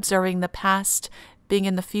him observing the past, being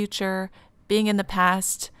in the future, being in the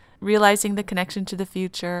past, realizing the connection to the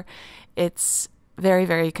future. It's very,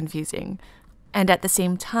 very confusing. and at the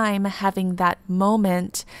same time having that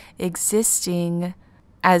moment existing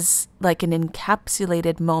as like an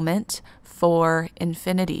encapsulated moment for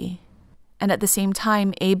infinity. And at the same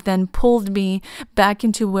time, Abe then pulled me back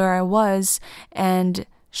into where I was and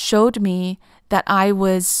showed me that I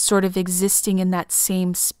was sort of existing in that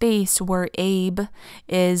same space where Abe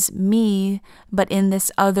is me, but in this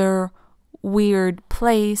other weird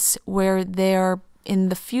place where they're in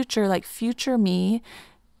the future, like future me,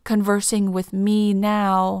 conversing with me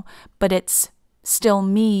now, but it's still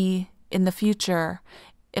me in the future,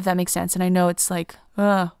 if that makes sense. And I know it's like,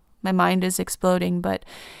 my mind is exploding, but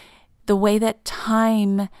the way that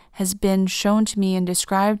time has been shown to me and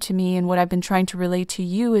described to me, and what I've been trying to relate to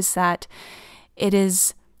you, is that it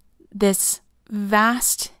is this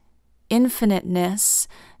vast infiniteness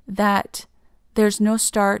that there's no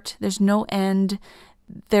start, there's no end,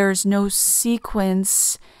 there's no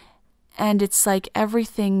sequence, and it's like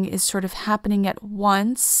everything is sort of happening at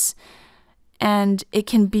once, and it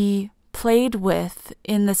can be played with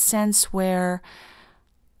in the sense where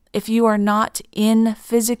if you are not in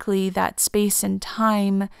physically that space and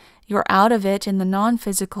time, you're out of it in the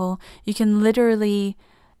non-physical, you can literally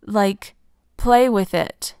like play with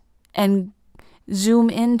it and zoom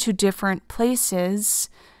into different places.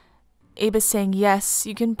 Abe is saying, yes,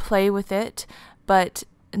 you can play with it, but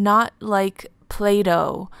not like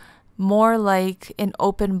Play-Doh, more like an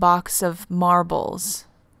open box of marbles.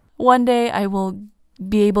 One day I will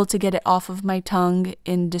be able to get it off of my tongue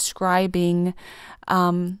in describing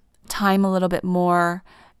time a little bit more,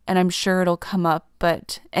 and I'm sure it'll come up.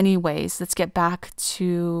 But anyways, let's get back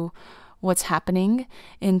to what's happening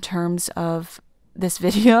in terms of this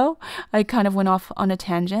video. I kind of went off on a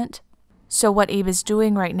tangent. So what Abe is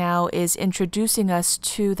doing right now is introducing us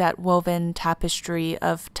to that woven tapestry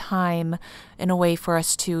of time in a way for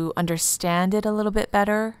us to understand it a little bit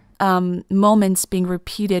better. Moments being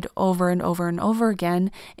repeated over and over and over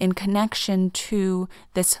again in connection to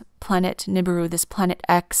this planet Nibiru, this planet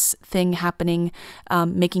X thing happening,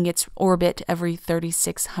 making its orbit every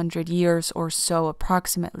 3,600 years or so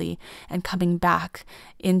approximately, and coming back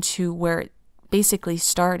into where it basically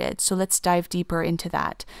started. So let's dive deeper into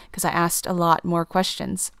that, because I asked a lot more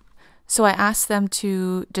questions. So I asked them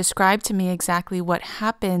to describe to me exactly what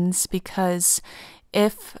happens, because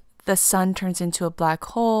if the sun turns into a black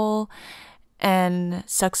hole and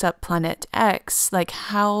sucks up planet X, like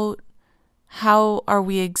how are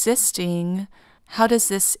we existing? How does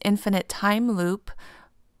this infinite time loop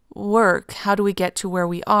work? How do we get to where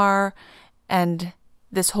we are, and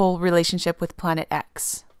this whole relationship with planet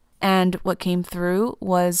X? And what came through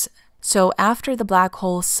was, so after the black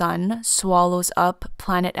hole sun swallows up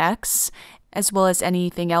planet X, as well as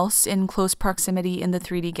anything else in close proximity in the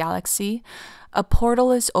 3D galaxy, a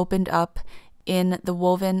portal is opened up in the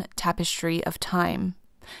woven tapestry of time.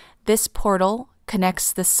 This portal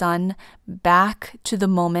connects the sun back to the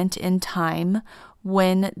moment in time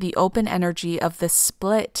when the open energy of the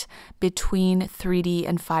split between 3D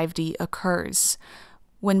and 5D occurs.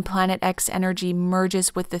 When planet X energy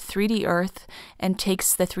merges with the 3D Earth and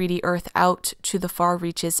takes the 3D Earth out to the far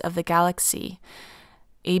reaches of the galaxy.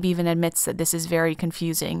 Abe even admits that this is very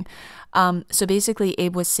confusing. So basically,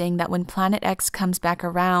 Abe was saying that when planet X comes back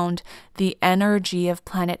around, the energy of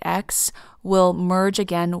planet X will merge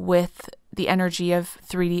again with the energy of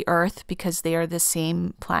 3D Earth, because they are the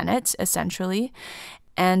same planet, essentially.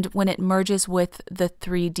 And when it merges with the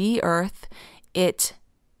 3D Earth, it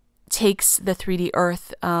takes the 3D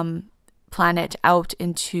Earth planet out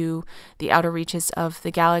into the outer reaches of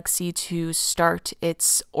the galaxy to start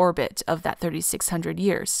its orbit of that 3,600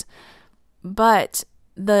 years. But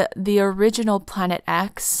the original planet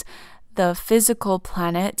X, the physical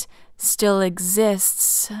planet, still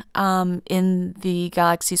exists in the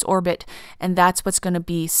galaxy's orbit, and that's what's going to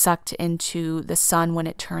be sucked into the sun when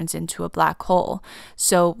it turns into a black hole.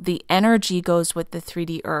 So the energy goes with the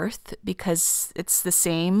 3D Earth because it's the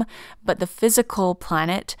same, but the physical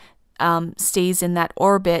planet stays in that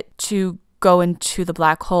orbit to go into the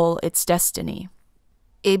black hole, its destiny.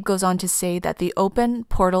 Abe goes on to say that the open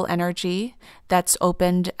portal energy that's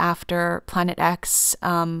opened after planet X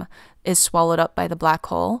is swallowed up by the black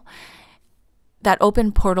hole, that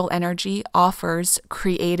open portal energy offers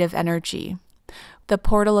creative energy. The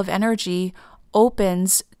portal of energy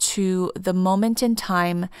opens to the moment in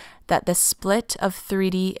time that the split of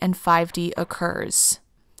 3D and 5D occurs,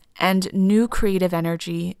 and new creative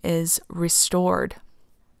energy is restored.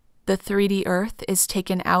 The 3D Earth is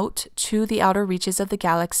taken out to the outer reaches of the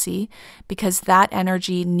galaxy because that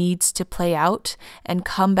energy needs to play out and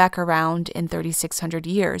come back around in 3,600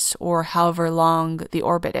 years, or however long the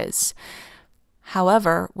orbit is.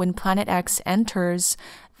 However, when Planet X enters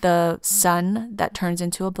the sun that turns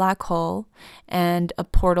into a black hole and a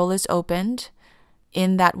portal is opened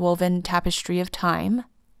in that woven tapestry of time,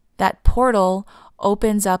 that portal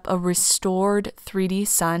opens up a restored 3D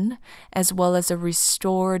sun as well as a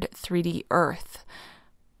restored 3D Earth.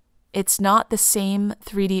 It's not the same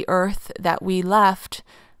 3D Earth that we left,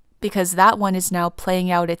 because that one is now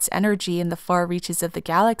playing out its energy in the far reaches of the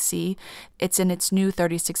galaxy. It's in its new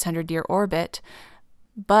 3,600-year orbit.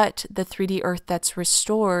 But the 3D Earth that's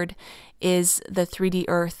restored is the 3D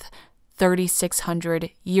Earth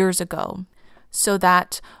 3,600 years ago. So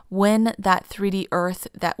that when that 3D Earth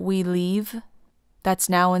that we leave, that's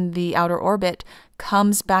now in the outer orbit,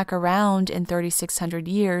 comes back around in 3,600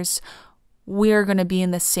 years, we're going to be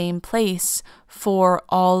in the same place for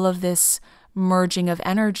all of this merging of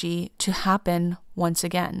energy to happen once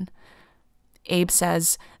again. Abe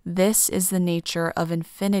says, this is the nature of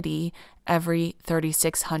infinity every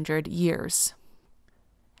 3,600 years.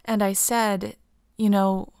 And I said,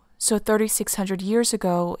 so 3,600 years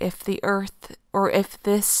ago, if the Earth, or if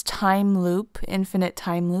this time loop, infinite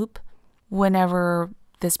time loop, whenever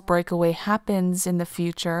this breakaway happens in the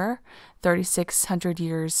future, 3,600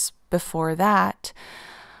 years before that,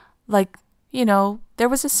 there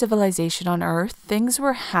was a civilization on Earth. Things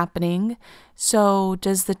were happening. So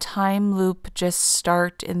does the time loop just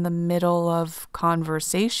start in the middle of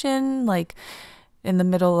conversation? In the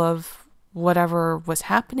middle of whatever was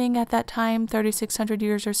happening at that time, 3,600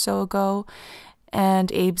 years or so ago?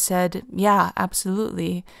 And Abe said, yeah,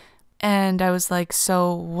 absolutely. And I was like,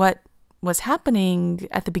 so what was happening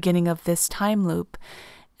at the beginning of this time loop?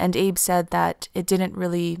 And Abe said that it didn't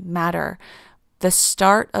really matter. The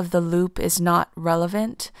start of the loop is not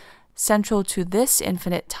relevant. Central to this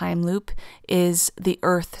infinite time loop is the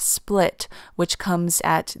Earth split, which comes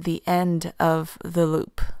at the end of the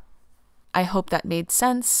loop. I hope that made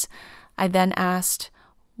sense. I then asked,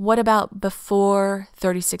 what about before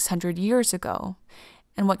 3,600 years ago?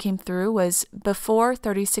 And what came through was, before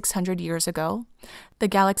 3,600 years ago, the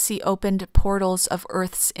galaxy opened portals of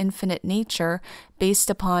Earth's infinite nature based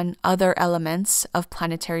upon other elements of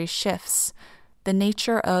planetary shifts. The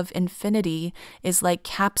nature of infinity is like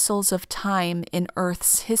capsules of time in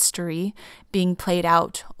Earth's history being played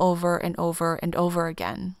out over and over and over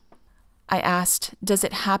again. I asked, does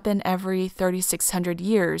it happen every 3,600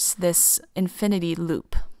 years, this infinity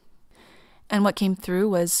loop? And what came through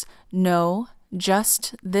was, no,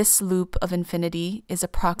 just this loop of infinity is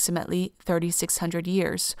approximately 3,600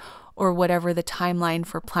 years, or whatever the timeline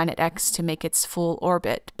for Planet X to make its full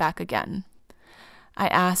orbit back again. I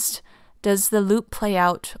asked, does the loop play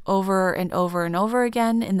out over and over and over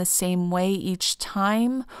again in the same way each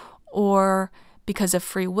time? Or because of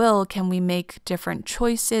free will, can we make different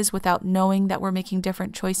choices without knowing that we're making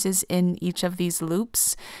different choices in each of these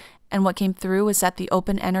loops? And what came through is that the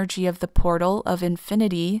open energy of the portal of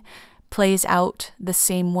infinity plays out the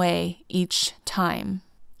same way each time.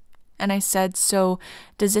 And I said, so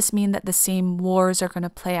does this mean that the same wars are going to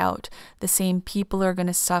play out? The same people are going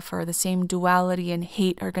to suffer? The same duality and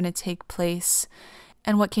hate are going to take place?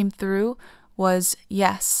 And what came through was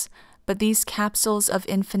yes, but these capsules of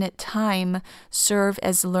infinite time serve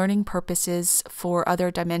as learning purposes for other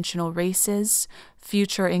dimensional races,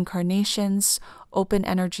 future incarnations, open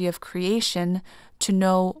energy of creation to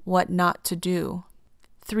know what not to do.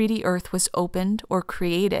 3D Earth was opened or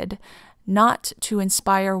created not to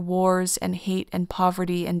inspire wars and hate and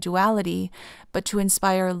poverty and duality, but to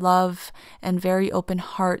inspire love and very open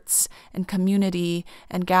hearts and community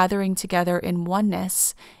and gathering together in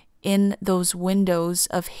oneness in those windows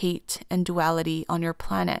of hate and duality on your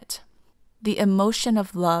planet. The emotion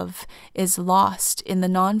of love is lost in the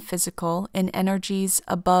non-physical in energies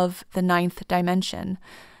above the 9th dimension,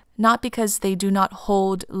 not because they do not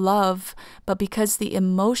hold love, but because the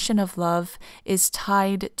emotion of love is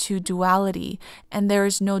tied to duality, and there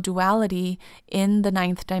is no duality in the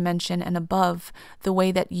 9th dimension and above, the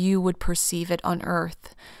way that you would perceive it on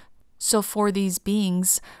Earth. So for these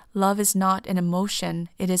beings, love is not an emotion,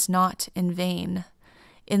 it is not in vain.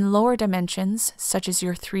 In lower dimensions, such as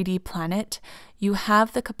your 3D planet, you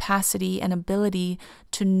have the capacity and ability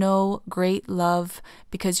to know great love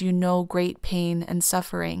because you know great pain and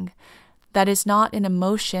suffering. That is not an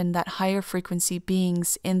emotion that higher frequency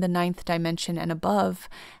beings in the 9th dimension and above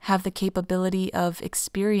have the capability of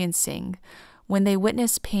experiencing. When they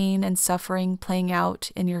witness pain and suffering playing out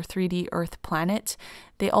in your 3D Earth planet,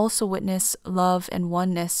 they also witness love and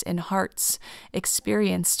oneness in hearts,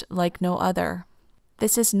 experienced like no other.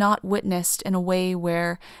 This is not witnessed in a way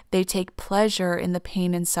where they take pleasure in the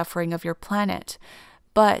pain and suffering of your planet,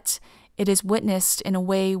 but It is witnessed in a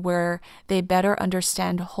way where they better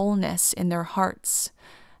understand wholeness in their hearts.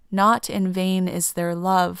 Not in vain is their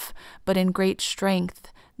love, but in great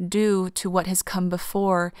strength, due to what has come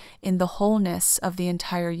before in the wholeness of the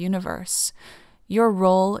entire universe. Your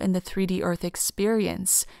role in the 3D Earth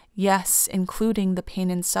experience, yes, including the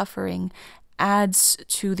pain and suffering, adds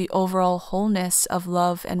to the overall wholeness of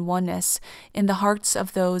love and oneness in the hearts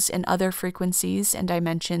of those in other frequencies and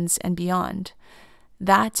dimensions and beyond.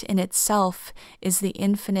 That in itself is the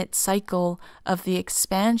infinite cycle of the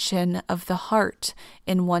expansion of the heart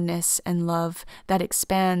in oneness and love that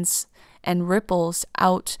expands and ripples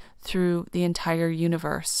out through the entire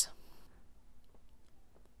universe.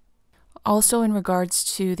 Also, in regards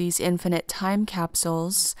to these infinite time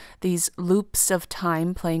capsules, these loops of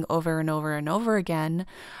time playing over and over and over again,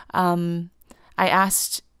 I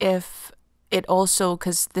asked if it also,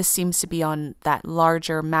 because this seems to be on that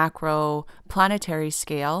larger macro planetary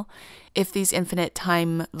scale, if these infinite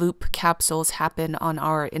time loop capsules happen on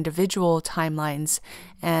our individual timelines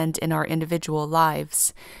and in our individual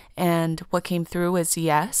lives. And what came through is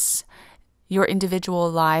yes. Your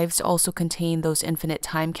individual lives also contain those infinite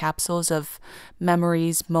time capsules of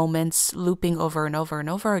memories, moments, looping over and over and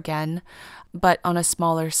over again, but on a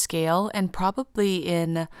smaller scale and probably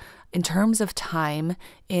in terms of time,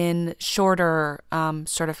 in shorter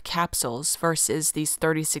sort of capsules versus these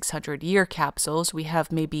 3,600-year capsules. We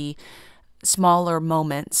have maybe smaller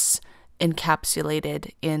moments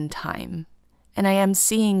encapsulated in time. And I am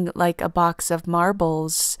seeing like a box of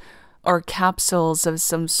marbles or capsules of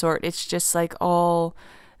some sort. It's just like all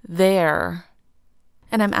there.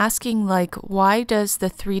 And I'm asking, like, why does the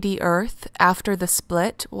 3D Earth, after the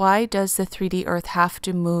split, why does the 3D Earth have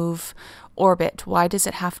to move orbit? Why does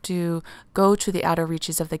it have to go to the outer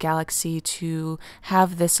reaches of the galaxy to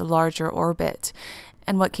have this larger orbit?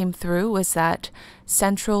 And what came through was that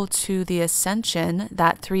central to the Ascension,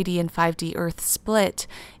 that 3D and 5D Earth split,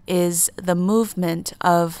 is the movement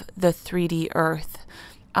of the 3D Earth.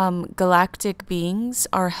 Galactic beings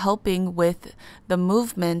are helping with the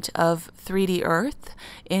movement of 3D Earth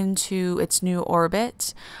into its new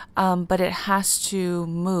orbit, but it has to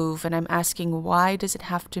move. And I'm asking, why does it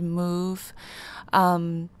have to move?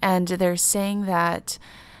 And they're saying that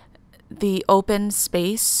the open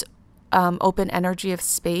space, open energy of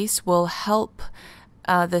space will help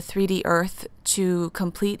the 3D Earth to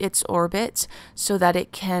complete its orbit so that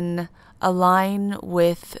it can align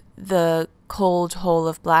with the cold hole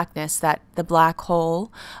of blackness, that the black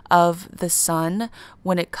hole of the sun,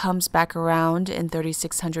 when it comes back around in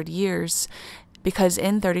 3,600 years, because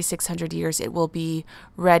in 3,600 years it will be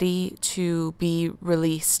ready to be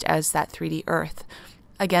released as that 3D Earth.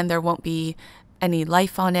 Again, there won't be any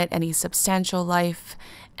life on it, any substantial life,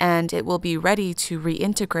 and it will be ready to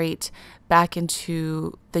reintegrate back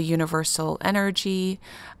into the universal energy,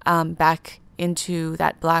 back into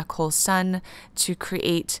that black hole sun, to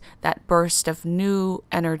create that burst of new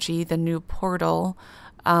energy, the new portal,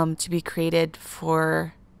 to be created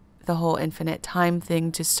for the whole infinite time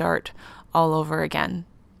thing to start all over again.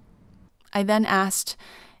 I then asked,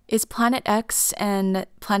 is Planet X and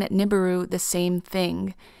Planet Nibiru the same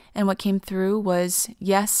thing? And what came through was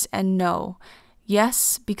yes and no.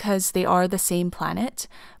 Yes, because they are the same planet.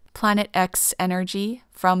 Planet X energy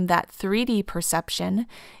from that 3D perception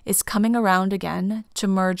is coming around again to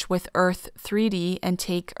merge with Earth 3D and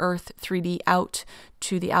take Earth 3D out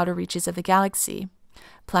to the outer reaches of the galaxy.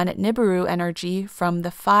 Planet Nibiru energy from the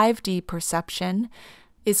 5D perception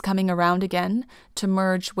is coming around again to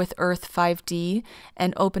merge with Earth 5D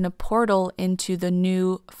and open a portal into the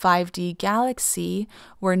new 5D galaxy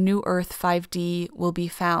where new Earth 5D will be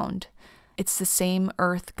found. It's the same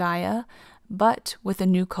Earth Gaia, but with a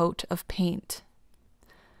new coat of paint.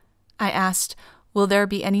 I asked, will there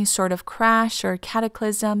be any sort of crash or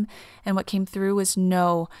cataclysm? And what came through was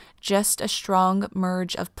no, just a strong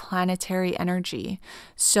merge of planetary energy.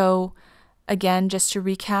 So again, just to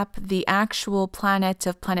recap, the actual planet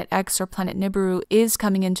of Planet X or Planet Nibiru is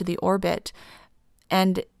coming into the orbit,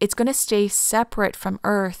 and it's going to stay separate from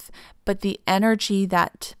Earth, but the energy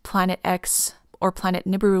that Planet X or Planet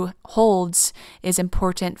Nibiru holds is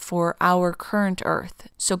important for our current Earth.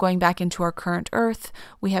 So going back into our current Earth,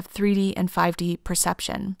 we have 3D and 5D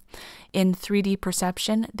perception. In 3D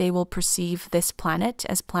perception, they will perceive this planet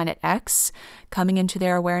as Planet X coming into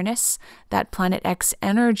their awareness. That Planet X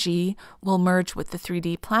energy will merge with the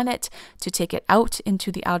 3D planet to take it out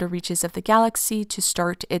into the outer reaches of the galaxy to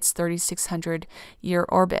start its 3,600-year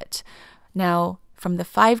orbit. Now, from the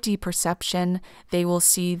 5D perception, they will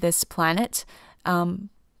see this planet,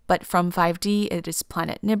 but from 5D, it is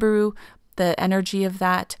Planet Nibiru. The energy of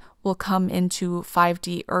that will come into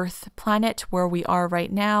 5D Earth planet where we are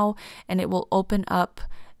right now, and it will open up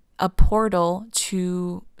a portal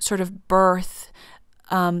to sort of birth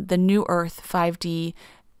the new Earth 5D,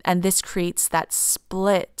 and this creates that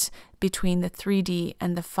split between the 3D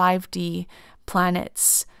and the 5D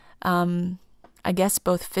planets. I guess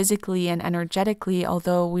both physically and energetically,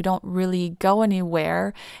 although we don't really go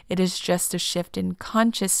anywhere. It is just a shift in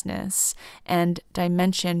consciousness and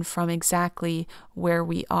dimension from exactly where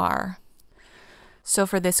we are. So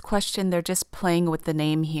for this question, they're just playing with the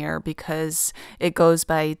name here because it goes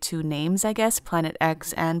by two names, I guess, Planet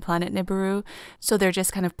X and Planet Nibiru. So they're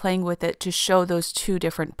just kind of playing with it to show those two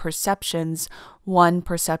different perceptions. One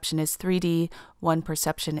perception is 3D, one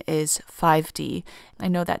perception is 5D. I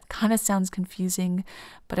know that kind of sounds confusing,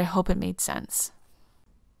 but I hope it made sense.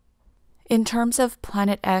 In terms of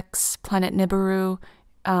Planet X, Planet Nibiru,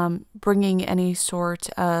 bringing any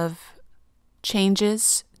sort of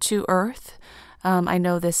changes to Earth, I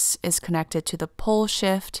know this is connected to the pole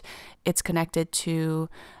shift. It's connected to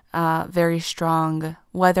very strong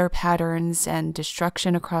weather patterns and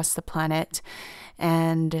destruction across the planet.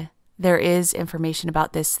 And there is information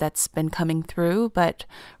about this that's been coming through, but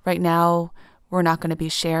right now we're not going to be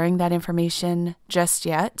sharing that information just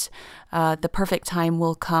yet. The perfect time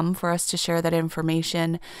will come for us to share that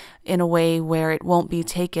information in a way where it won't be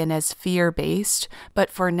taken as fear-based. But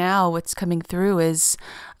for now, what's coming through is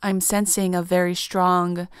I'm sensing a very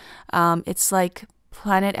strong, it's like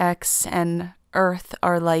Planet X and Earth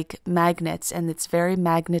are like magnets, and it's very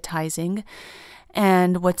magnetizing.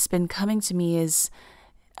 And what's been coming to me is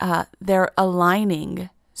they're aligning.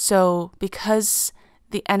 So because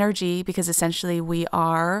the energy, because essentially we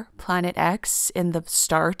are Planet X in the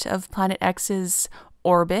start of Planet X's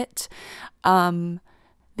orbit, the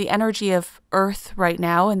energy of Earth right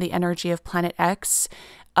now and the energy of Planet X,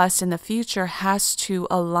 us in the future, has to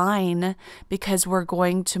align because we're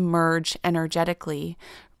going to merge energetically.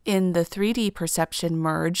 In the 3D perception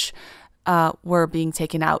merge, we're being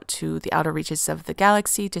taken out to the outer reaches of the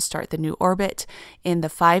galaxy to start the new orbit. In the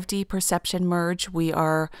 5D perception merge, we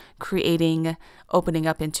are opening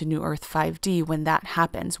up into New Earth 5D when that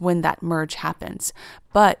happens, when that merge happens.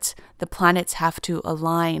 But the planets have to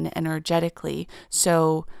align energetically.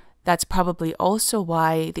 So that's probably also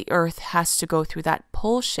why the Earth has to go through that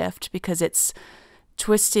pole shift, because it's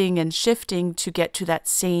twisting and shifting to get to that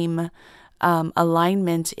same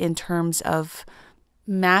alignment in terms of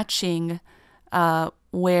matching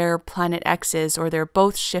where Planet X is, or they're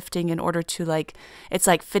both shifting in order to it's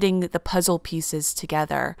like fitting the puzzle pieces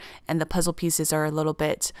together, and the puzzle pieces are a little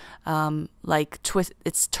bit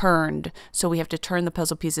it's turned, so we have to turn the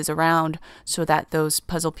puzzle pieces around so that those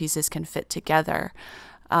puzzle pieces can fit together.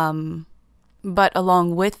 But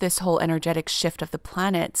along with this whole energetic shift of the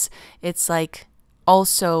planets, it's like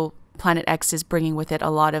also Planet X is bringing with it a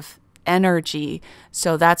lot of energy,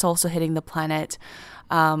 so that's also hitting the planet.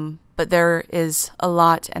 But there is a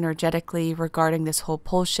lot energetically regarding this whole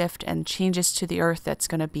pole shift and changes to the Earth that's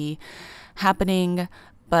going to be happening.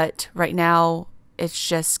 But right now, it's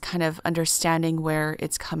just kind of understanding where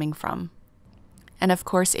it's coming from. And of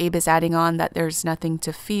course, Abe is adding on that there's nothing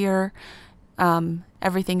to fear.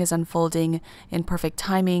 Everything is unfolding in perfect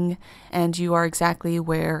timing, and you are exactly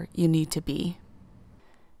where you need to be.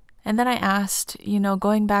 And then I asked,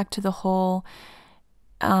 going back to the whole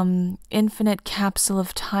infinite capsule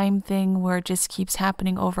of time thing where it just keeps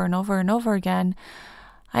happening over and over and over again,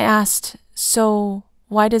 I asked, so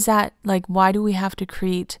why do we have to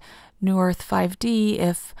create New Earth 5D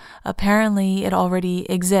if apparently it already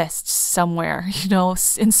exists somewhere,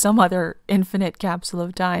 in some other infinite capsule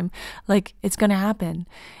of time? It's going to happen.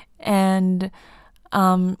 And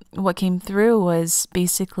what came through was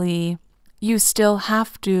basically you still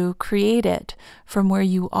have to create it from where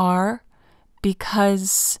you are,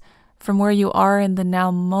 because from where you are in the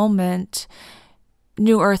now moment,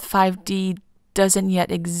 New Earth 5D doesn't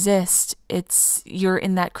yet exist. You're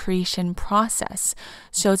in that creation process.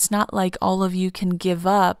 So it's not like all of you can give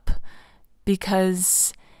up,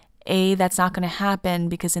 because that's not going to happen,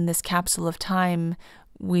 because in this capsule of time,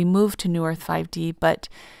 we move to New Earth 5D. But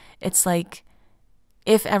it's like,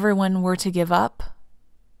 if everyone were to give up,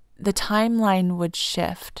 the timeline would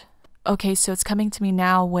shift. Okay, so it's coming to me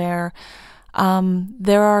now where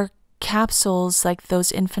there are capsules, like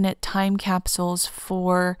those infinite time capsules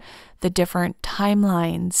for the different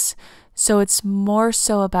timelines. So it's more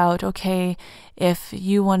so about, okay, if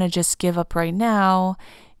you want to just give up right now,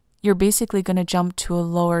 you're basically going to jump to a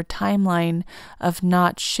lower timeline of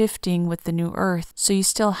not shifting with the new Earth. So you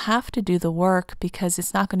still have to do the work, because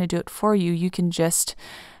it's not going to do it for you. You can just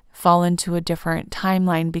fall into a different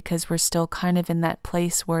timeline, because we're still kind of in that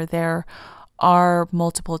place where there are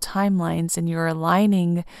multiple timelines and you're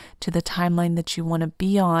aligning to the timeline that you want to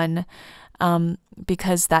be on,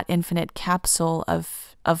 because that infinite capsule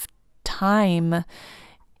of time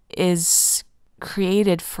is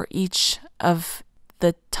created for each of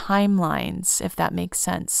the timelines, if that makes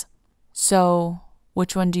sense. So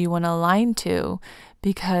which one do you want to align to?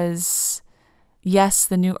 Because yes,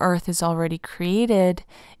 the new Earth is already created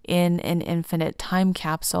in an infinite time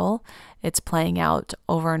capsule. It's playing out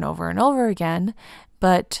over and over and over again,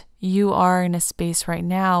 but you are in a space right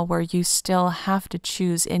now where you still have to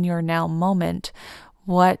choose in your now moment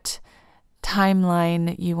what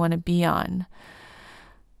timeline you want to be on.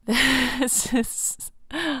 This is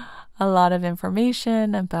a lot of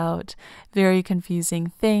information about very confusing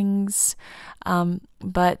things,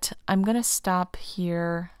 but I'm going to stop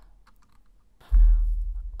here.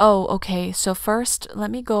 Oh, okay. So first, let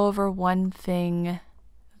me go over one thing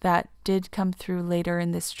that did come through later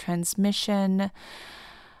in this transmission.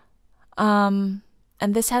 And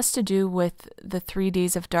this has to do with the 3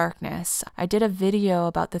 days of darkness. I did a video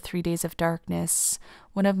about the 3 days of darkness,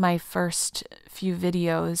 one of my first few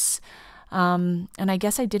videos. And I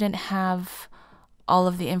guess I didn't have all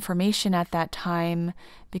of the information at that time,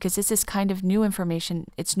 because this is kind of new information.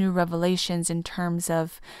 It's new revelations in terms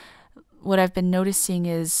of what I've been noticing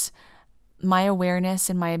is my awareness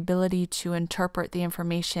and my ability to interpret the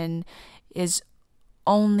information is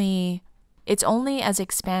only as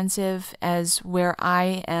expansive as where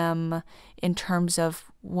I am in terms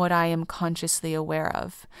of what I am consciously aware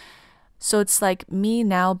of. So it's like me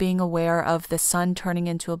now being aware of the sun turning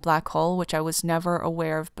into a black hole, which I was never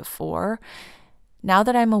aware of before. Now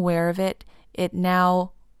that I'm aware of it, it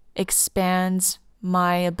now expands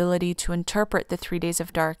my ability to interpret the 3 days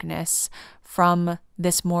of darkness from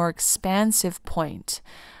this more expansive point.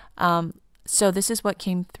 So this is what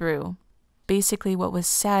came through. Basically what was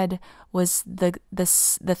said was the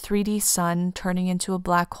 3D sun turning into a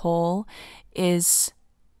black hole is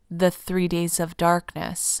the 3 days of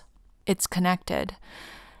darkness. It's connected.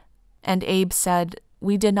 And Abe said,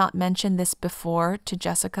 we did not mention this before to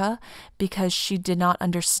Jessica because she did not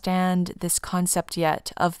understand this concept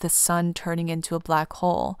yet of the sun turning into a black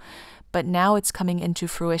hole. But now it's coming into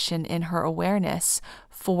fruition in her awareness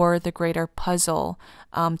for the greater puzzle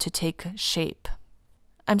to take shape.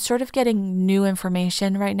 I'm sort of getting new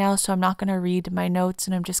information right now, so I'm not going to read my notes,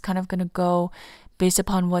 and I'm just kind of going to go based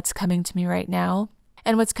upon what's coming to me right now.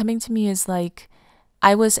 And what's coming to me is like,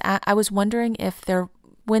 I was wondering if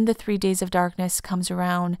when the 3 days of darkness comes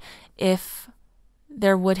around, if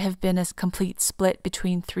there would have been a complete split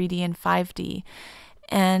between 3D and 5D.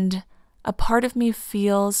 And a part of me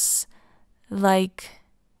feels like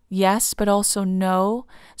yes, but also no.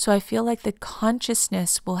 So I feel like the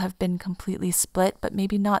consciousness will have been completely split, but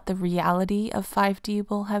maybe not the reality of 5D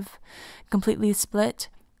will have completely split.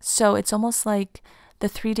 So it's almost like the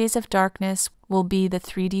 3 days of darkness will be the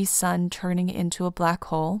 3D sun turning into a black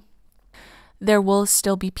hole. There will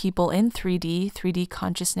still be people in 3D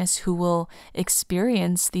consciousness who will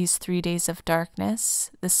experience these 3 days of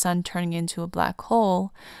darkness, the sun turning into a black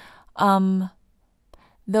hole.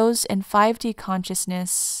 Those in 5D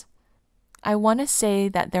consciousness, I want to say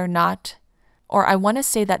that they're not, or I want to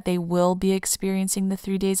say that they will be experiencing the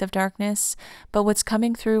 3 days of darkness. But what's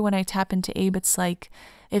coming through when I tap into Abe, it's like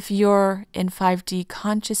if you're in 5D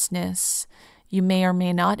consciousness, you may or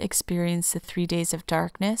may not experience the 3 days of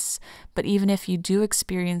darkness, but even if you do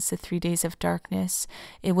experience the 3 days of darkness,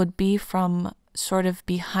 it would be from sort of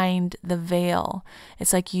behind the veil.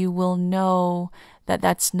 It's like you will know that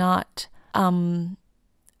that's not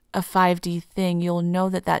a 5D thing. You'll know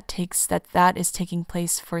that that is taking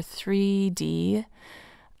place for 3D.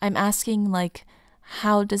 I'm asking, like,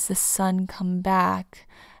 how does the sun come back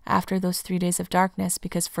after those 3 days of darkness?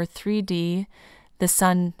 Because for 3D, the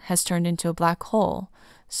sun has turned into a black hole.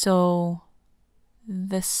 So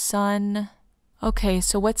the sun, okay,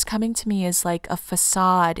 so what's coming to me is like a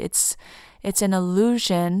facade. It's an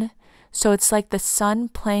illusion. So it's like the sun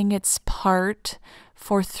playing its part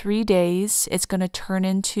for 3 days. It's going to turn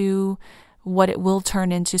into what it will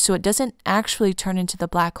turn into. So it doesn't actually turn into the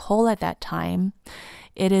black hole at that time.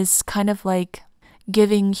 It is kind of like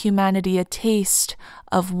giving humanity a taste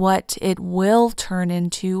of what it will turn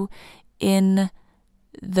into in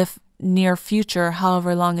the near future,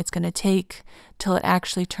 however long it's going to take till it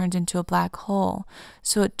actually turns into a black hole.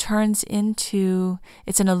 So it turns into,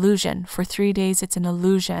 it's an illusion. For 3 days, it's an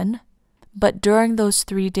illusion. But during those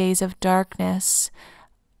 3 days of darkness,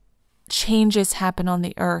 changes happen on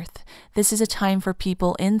the earth. This is a time for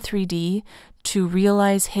people in 3D to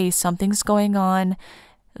realize, hey, something's going on.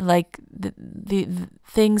 Like the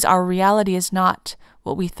things, our reality is not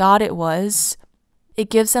what we thought it was. It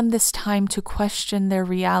gives them this time to question their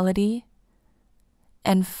reality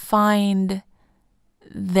and find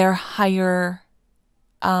their higher,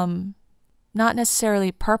 not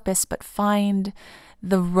necessarily purpose, but find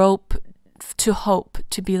the rope to hope,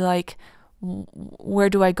 to be like, where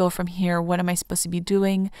do I go from here? What am I supposed to be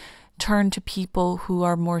doing? Turn to people who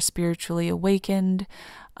are more spiritually awakened,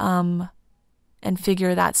 and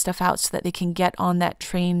figure that stuff out so that they can get on that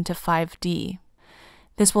train to 5D.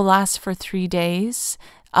 This will last for 3 days.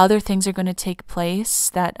 Other things are going to take place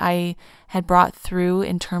that I had brought through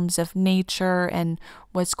in terms of nature and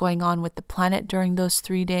what's going on with the planet during those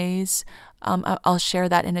 3 days. I'll share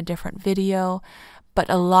that in a different video. But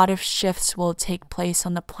a lot of shifts will take place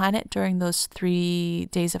on the planet during those 3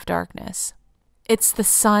 days of darkness. It's the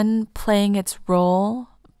sun playing its role,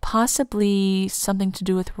 possibly something to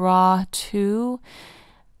do with Ra too.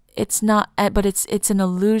 It's not, but it's an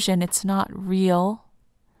illusion. It's not real.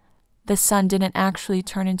 The sun didn't actually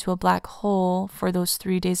turn into a black hole for those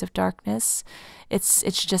 3 days of darkness. It's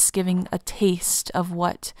just giving a taste of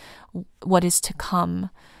what is to come.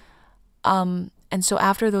 And so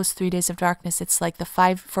after those 3 days of darkness, it's like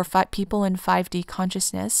for people in 5D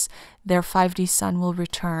consciousness, their 5D sun will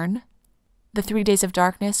return. The 3 days of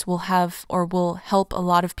darkness will help a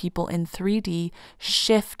lot of people in 3D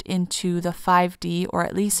shift into the 5D, or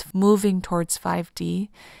at least moving towards 5D.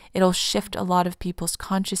 It'll shift a lot of people's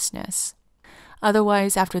consciousness.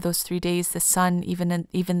 Otherwise, after those 3 days, the sun, even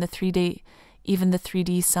the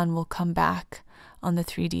 3D sun will come back on the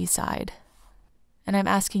 3D side. And I'm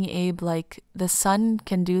asking Abe, like, the sun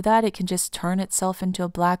can do that? It can just turn itself into a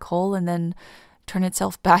black hole and then turn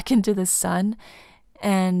itself back into the sun?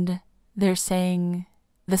 And they're saying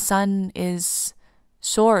the sun is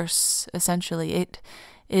source, essentially. It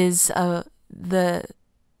is the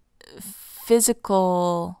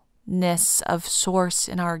physicalness of source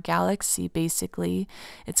in our galaxy, basically.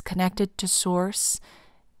 It's connected to source.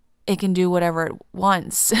 It can do whatever it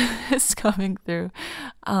wants is coming through.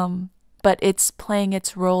 But it's playing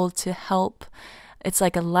its role to help. It's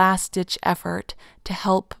like a last-ditch effort to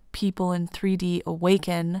help people in 3D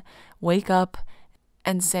awaken, wake up,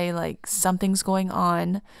 and say, like, something's going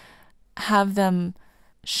on. Have them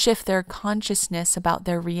shift their consciousness about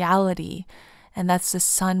their reality. And that's the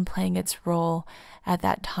sun playing its role at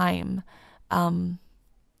that time, to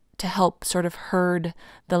help sort of herd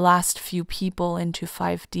the last few people into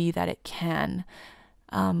 5D that it can.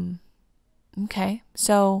 Okay,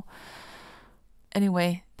 so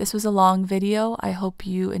anyway, this was a long video. I hope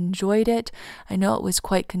you enjoyed it. I know it was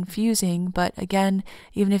quite confusing, but again,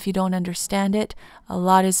 even if you don't understand it, a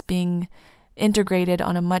lot is being integrated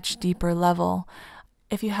on a much deeper level.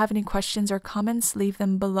 If you have any questions or comments, leave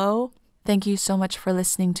them below. Thank you so much for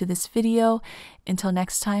listening to this video. Until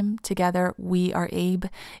next time, together we are Abe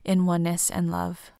in oneness and love.